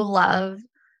really do love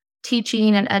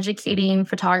teaching and educating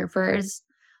photographers.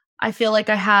 I feel like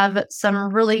I have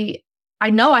some really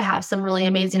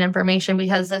amazing information,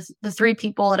 because the 3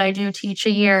 people that I do teach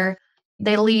a year,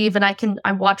 they leave and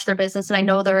I watch their business and I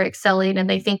know they're excelling and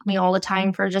they thank me all the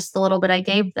time for just the little bit I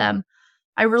gave them.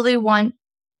 I really want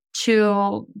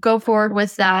to go forward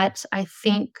with that. I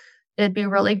think it'd be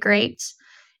really great.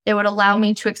 It would allow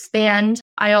me to expand.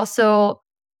 I also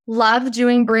love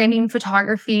doing branding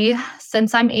photography.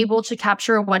 Since I'm able to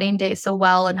capture a wedding day so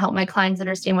well and help my clients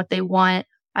understand what they want,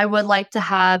 I would like to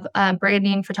have a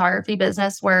branding photography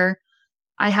business where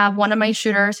I have one of my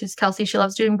shooters, who's Kelsey. She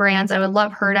loves doing brands. I would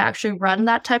love her to actually run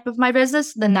that type of my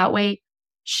business. Then that way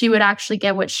she would actually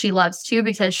get what she loves too,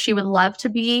 because she would love to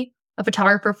be a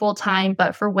photographer full time,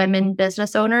 but for women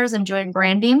business owners and doing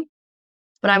branding.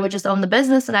 But I would just own the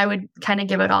business and I would kind of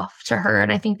give it off to her.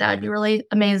 And I think that would be really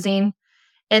amazing.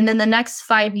 And then the next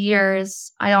 5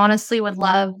 years, I would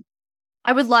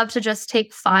love to just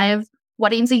take 5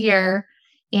 weddings a year.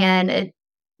 And it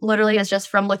literally is just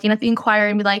from looking at the inquiry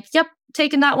and be like, yep,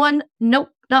 taking that one. Nope,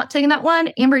 not taking that one.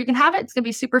 Amber, you can have it. It's going to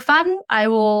be super fun. I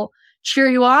will cheer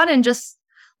you on and just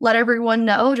let everyone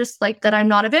know just that I'm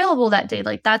not available that day.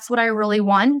 That's what I really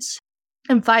want.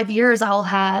 In 5 years, I'll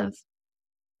have,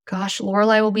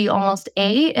 Lorelai will be almost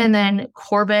 8 and then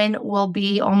Corbin will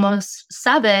be almost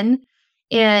 7.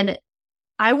 And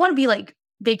I want to be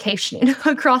vacationing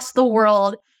across the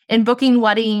world and booking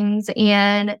weddings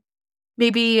and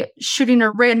maybe shooting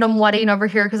a random wedding over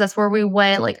here because that's where we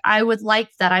went. I would like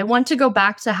that. I want to go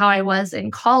back to how I was in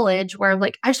college, where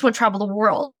I just want to travel the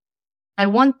world. I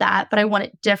want that, but I want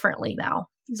it differently now,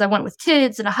 because I want with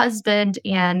kids and a husband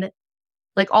and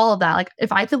all of that.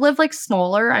 If I could live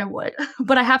smaller, I would,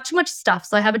 but I have too much stuff.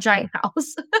 So I have a giant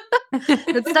house.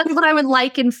 That's what I would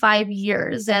like in 5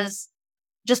 years, as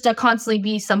just to constantly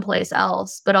be someplace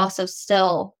else, but also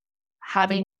still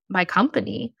having my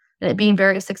company and it being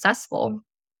very successful.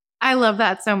 I love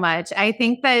that so much. I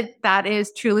think that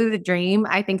is truly the dream.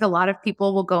 I think a lot of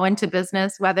people will go into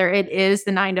business, whether it is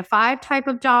the 9-to-5 type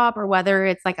of job or whether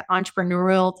it's an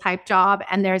entrepreneurial type job.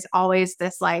 And there's always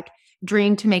this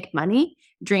dream to make money,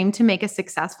 dream to make a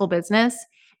successful business.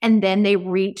 And then they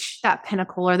reach that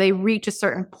pinnacle, or they reach a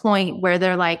certain point where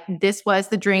they're this was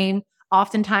the dream.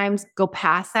 Oftentimes go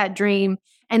past that dream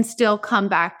and still come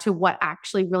back to what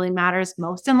actually really matters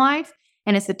most in life.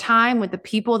 And it's the time with the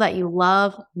people that you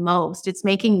love most. It's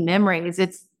making memories.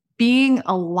 It's being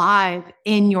alive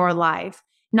in your life,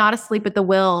 not asleep at the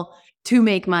wheel to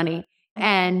make money.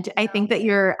 And I think that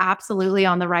you're absolutely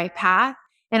on the right path.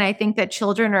 And I think that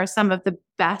children are some of the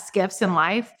best gifts in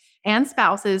life, and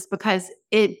spouses, because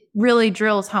it really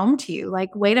drills home to you.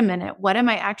 Wait a minute, what am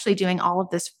I actually doing all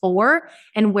of this for?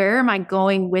 And where am I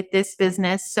going with this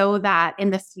business so that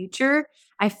in the future,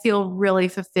 I feel really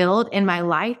fulfilled in my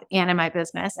life and in my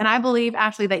business. And I believe,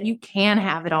 Ashley, that you can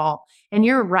have it all and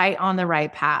you're right on the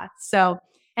right path. So,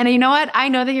 and you know what? I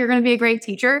know that you're going to be a great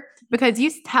teacher because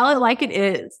you tell it like it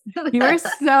is. You are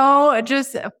so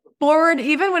just forward.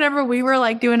 Even whenever we were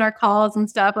like doing our calls and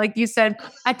stuff, like you said,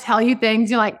 I tell you things,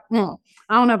 you're like,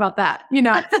 I don't know about that, and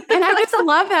I just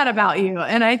love that about you.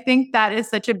 And I think that is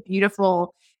such a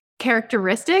beautiful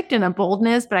characteristic and a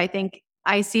boldness, but I think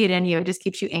I see it in you. It just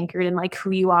keeps you anchored in like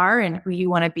who you are and who you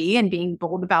want to be and being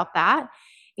bold about that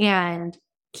and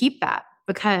keep that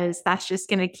because that's just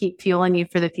going to keep fueling you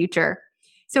for the future.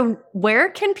 So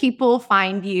where can people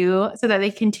find you so that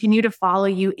they continue to follow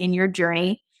you in your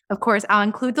journey? Of course, I'll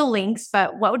include the links,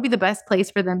 but what would be the best place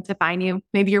for them to find you?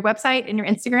 Maybe your website and your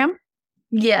Instagram?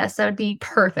 Yes, that would be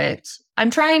perfect.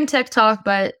 I'm trying TikTok,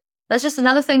 but that's just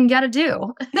another thing you got to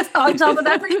do on top of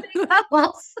everything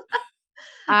else.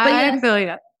 I feel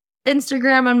you.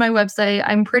 Instagram on my website.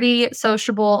 I'm pretty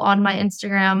sociable on my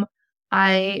Instagram.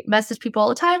 I message people all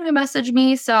the time who message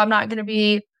me. So I'm not going to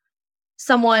be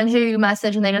someone who you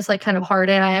message and they just like kind of heart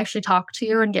it. I actually talk to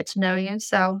you and get to know you.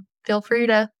 So feel free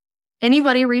to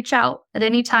anybody reach out at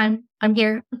any time. I'm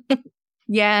here.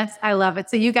 Yes, I love it.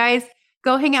 So you guys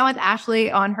go hang out with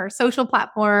Ashley on her social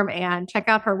platform and check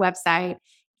out her website.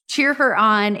 Cheer her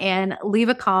on and leave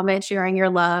a comment sharing your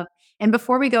love. And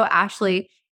before we go, Ashley,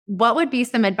 what would be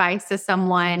some advice to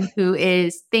someone who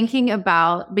is thinking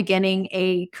about beginning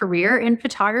a career in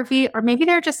photography, or maybe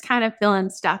they're just kind of feeling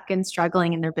stuck and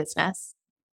struggling in their business?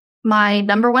 My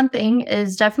number one thing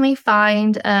is definitely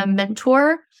find a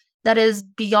mentor that is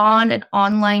beyond an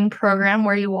online program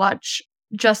where you watch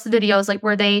just the videos, like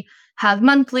where they have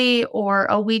monthly or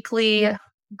a weekly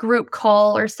group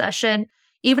call or session.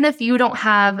 Even if you don't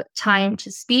have time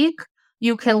to speak,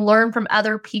 you can learn from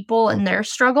other people and their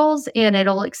struggles, and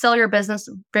it'll excel your business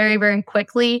very, very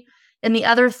quickly. And the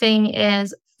other thing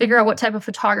is figure out what type of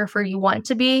photographer you want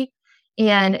to be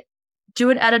and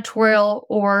do an editorial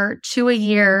or 2 a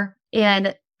year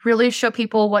and really show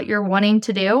people what you're wanting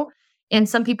to do. And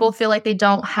some people feel like they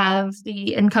don't have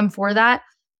the income for that.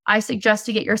 I suggest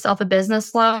to get yourself a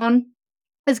business loan.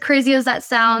 As crazy as that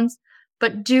sounds,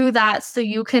 but do that so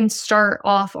you can start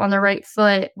off on the right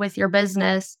foot with your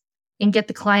business and get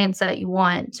the clients that you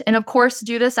want. And of course,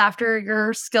 do this after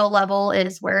your skill level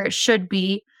is where it should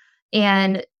be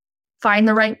and find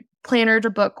the right planner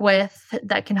to book with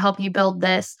that can help you build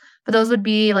this. But those would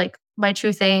be like my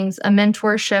 2 things, a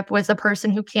mentorship with a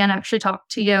person who can actually talk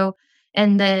to you,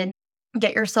 and then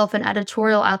get yourself an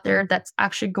editorial out there that's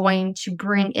actually going to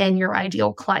bring in your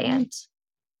ideal client.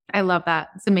 I love that.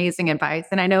 It's amazing advice.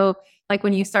 And I know like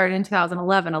when you started in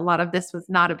 2011, a lot of this was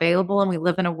not available. And we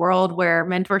live in a world where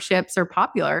mentorships are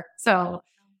popular. So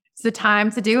it's the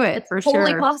time to do it for sure.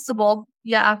 Totally possible.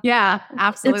 Yeah. Yeah,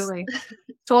 absolutely.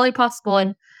 It's totally possible.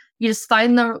 And you just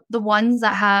find the ones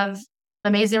that have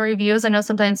amazing reviews. I know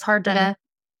sometimes it's hard to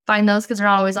find those because they're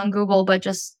not always on Google, but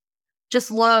just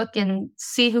look and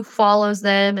see who follows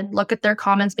them and look at their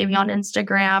comments maybe on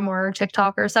Instagram or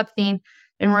TikTok or something.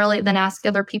 And really then ask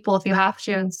other people if you have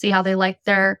to and see how they like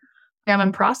their program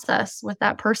and process with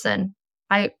that person.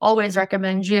 I always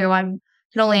recommend you. I can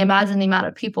only imagine the amount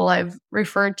of people I've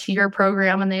referred to your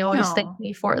program and they always thank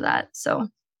me for that. So,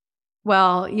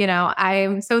 well,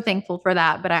 I'm so thankful for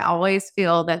that, but I always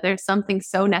feel that there's something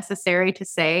so necessary to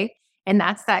say. And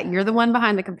that's that you're the one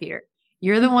behind the computer.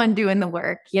 You're the one doing the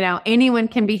work. Anyone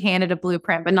can be handed a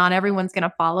blueprint, but not everyone's going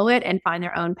to follow it and find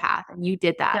their own path. And you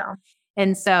did that. Yeah.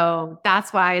 And so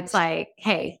that's why it's like,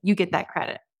 hey, you get that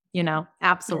credit,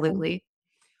 absolutely. Yeah.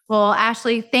 Well,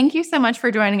 Ashley, thank you so much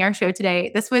for joining our show today.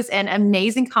 This was an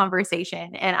amazing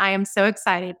conversation, and I am so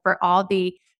excited for all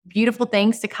the beautiful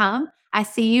things to come. I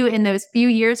see you in those few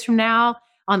years from now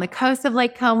on the coast of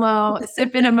Lake Como,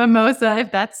 sipping a mimosa,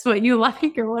 if that's what you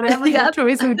like or whatever your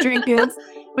choice of drink is,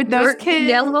 with those kids.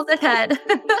 Yellow the head.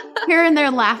 Hearing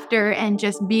their laughter and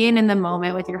just being in the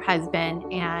moment with your husband.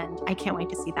 And I can't wait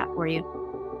to see that for you.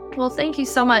 Well, thank you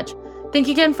so much. Thank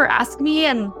you again for asking me.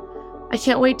 And I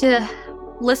can't wait to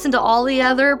listen to all the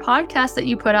other podcasts that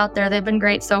you put out there. They've been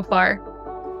great so far.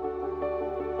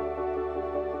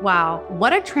 Wow.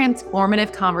 What a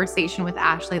transformative conversation with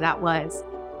Ashley that was.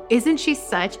 Isn't she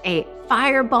such a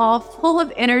fireball, full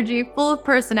of energy, full of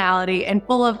personality, and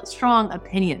full of strong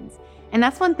opinions? And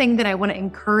that's one thing that I want to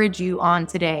encourage you on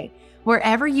today.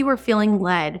 Wherever you are feeling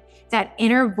led, that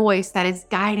inner voice that is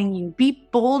guiding you, be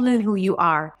bold in who you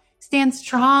are. Stand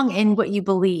strong in what you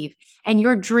believe, and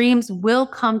your dreams will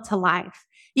come to life.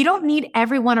 You don't need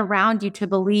everyone around you to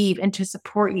believe and to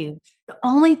support you. The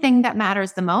only thing that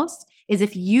matters the most is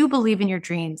if you believe in your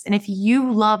dreams and if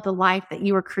you love the life that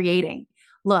you are creating.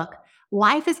 Look,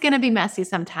 Life is going to be messy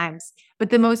sometimes, but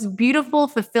the most beautiful,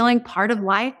 fulfilling part of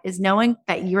life is knowing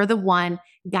that you're the one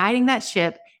guiding that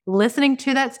ship, listening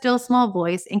to that still small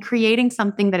voice, and creating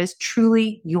something that is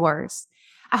truly yours.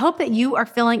 I hope that you are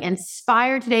feeling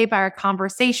inspired today by our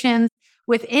conversations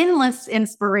with endless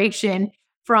inspiration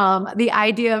from the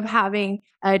idea of having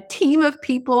a team of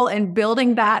people and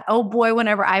building that. Oh boy,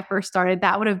 whenever I first started,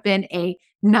 that would have been a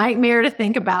nightmare to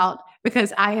think about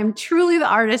because I am truly the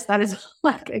artist that is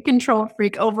like a control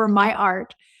freak over my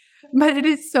art. But it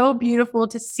is so beautiful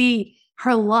to see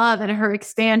her love and her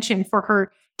expansion for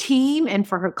her team and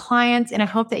for her clients. And I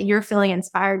hope that you're feeling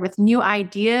inspired with new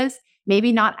ideas,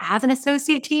 maybe not as an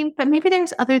associate team, but maybe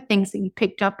there's other things that you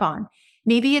picked up on.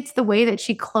 Maybe it's the way that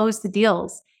she closed the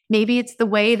deals. Maybe it's the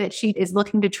way that she is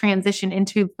looking to transition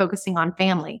into focusing on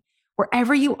family.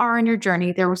 Wherever you are in your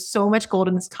journey, there was so much gold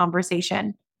in this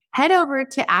conversation. Head over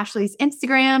to Ashley's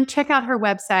Instagram, check out her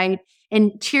website,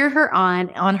 and cheer her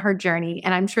on her journey.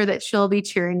 And I'm sure that she'll be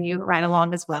cheering you right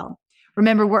along as well.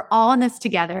 Remember, we're all in this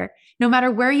together. No matter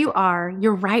where you are,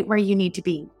 you're right where you need to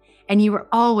be. And you are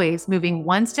always moving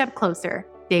one step closer,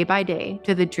 day by day,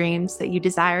 to the dreams that you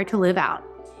desire to live out.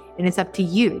 And it's up to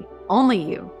you, only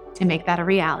you, to make that a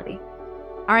reality.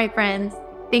 All right, friends,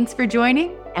 thanks for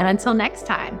joining. And until next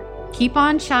time, keep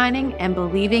on shining and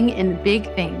believing in the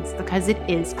big things because it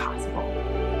is possible.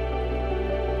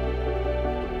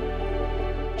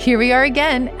 Here we are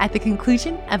again at the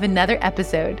conclusion of another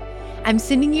episode. I'm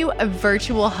sending you a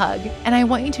virtual hug, and I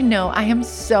want you to know I am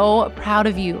so proud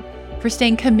of you for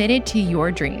staying committed to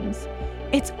your dreams.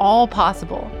 It's all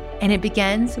possible, and it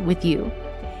begins with you.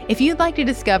 If you'd like to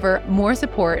discover more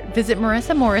support, visit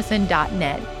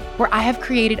marissamorrison.net, where I have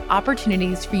created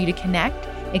opportunities for you to connect,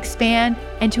 expand,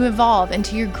 and to evolve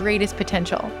into your greatest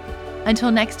potential.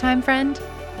 Until next time, friend,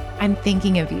 I'm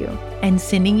thinking of you and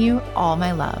sending you all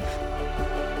my love.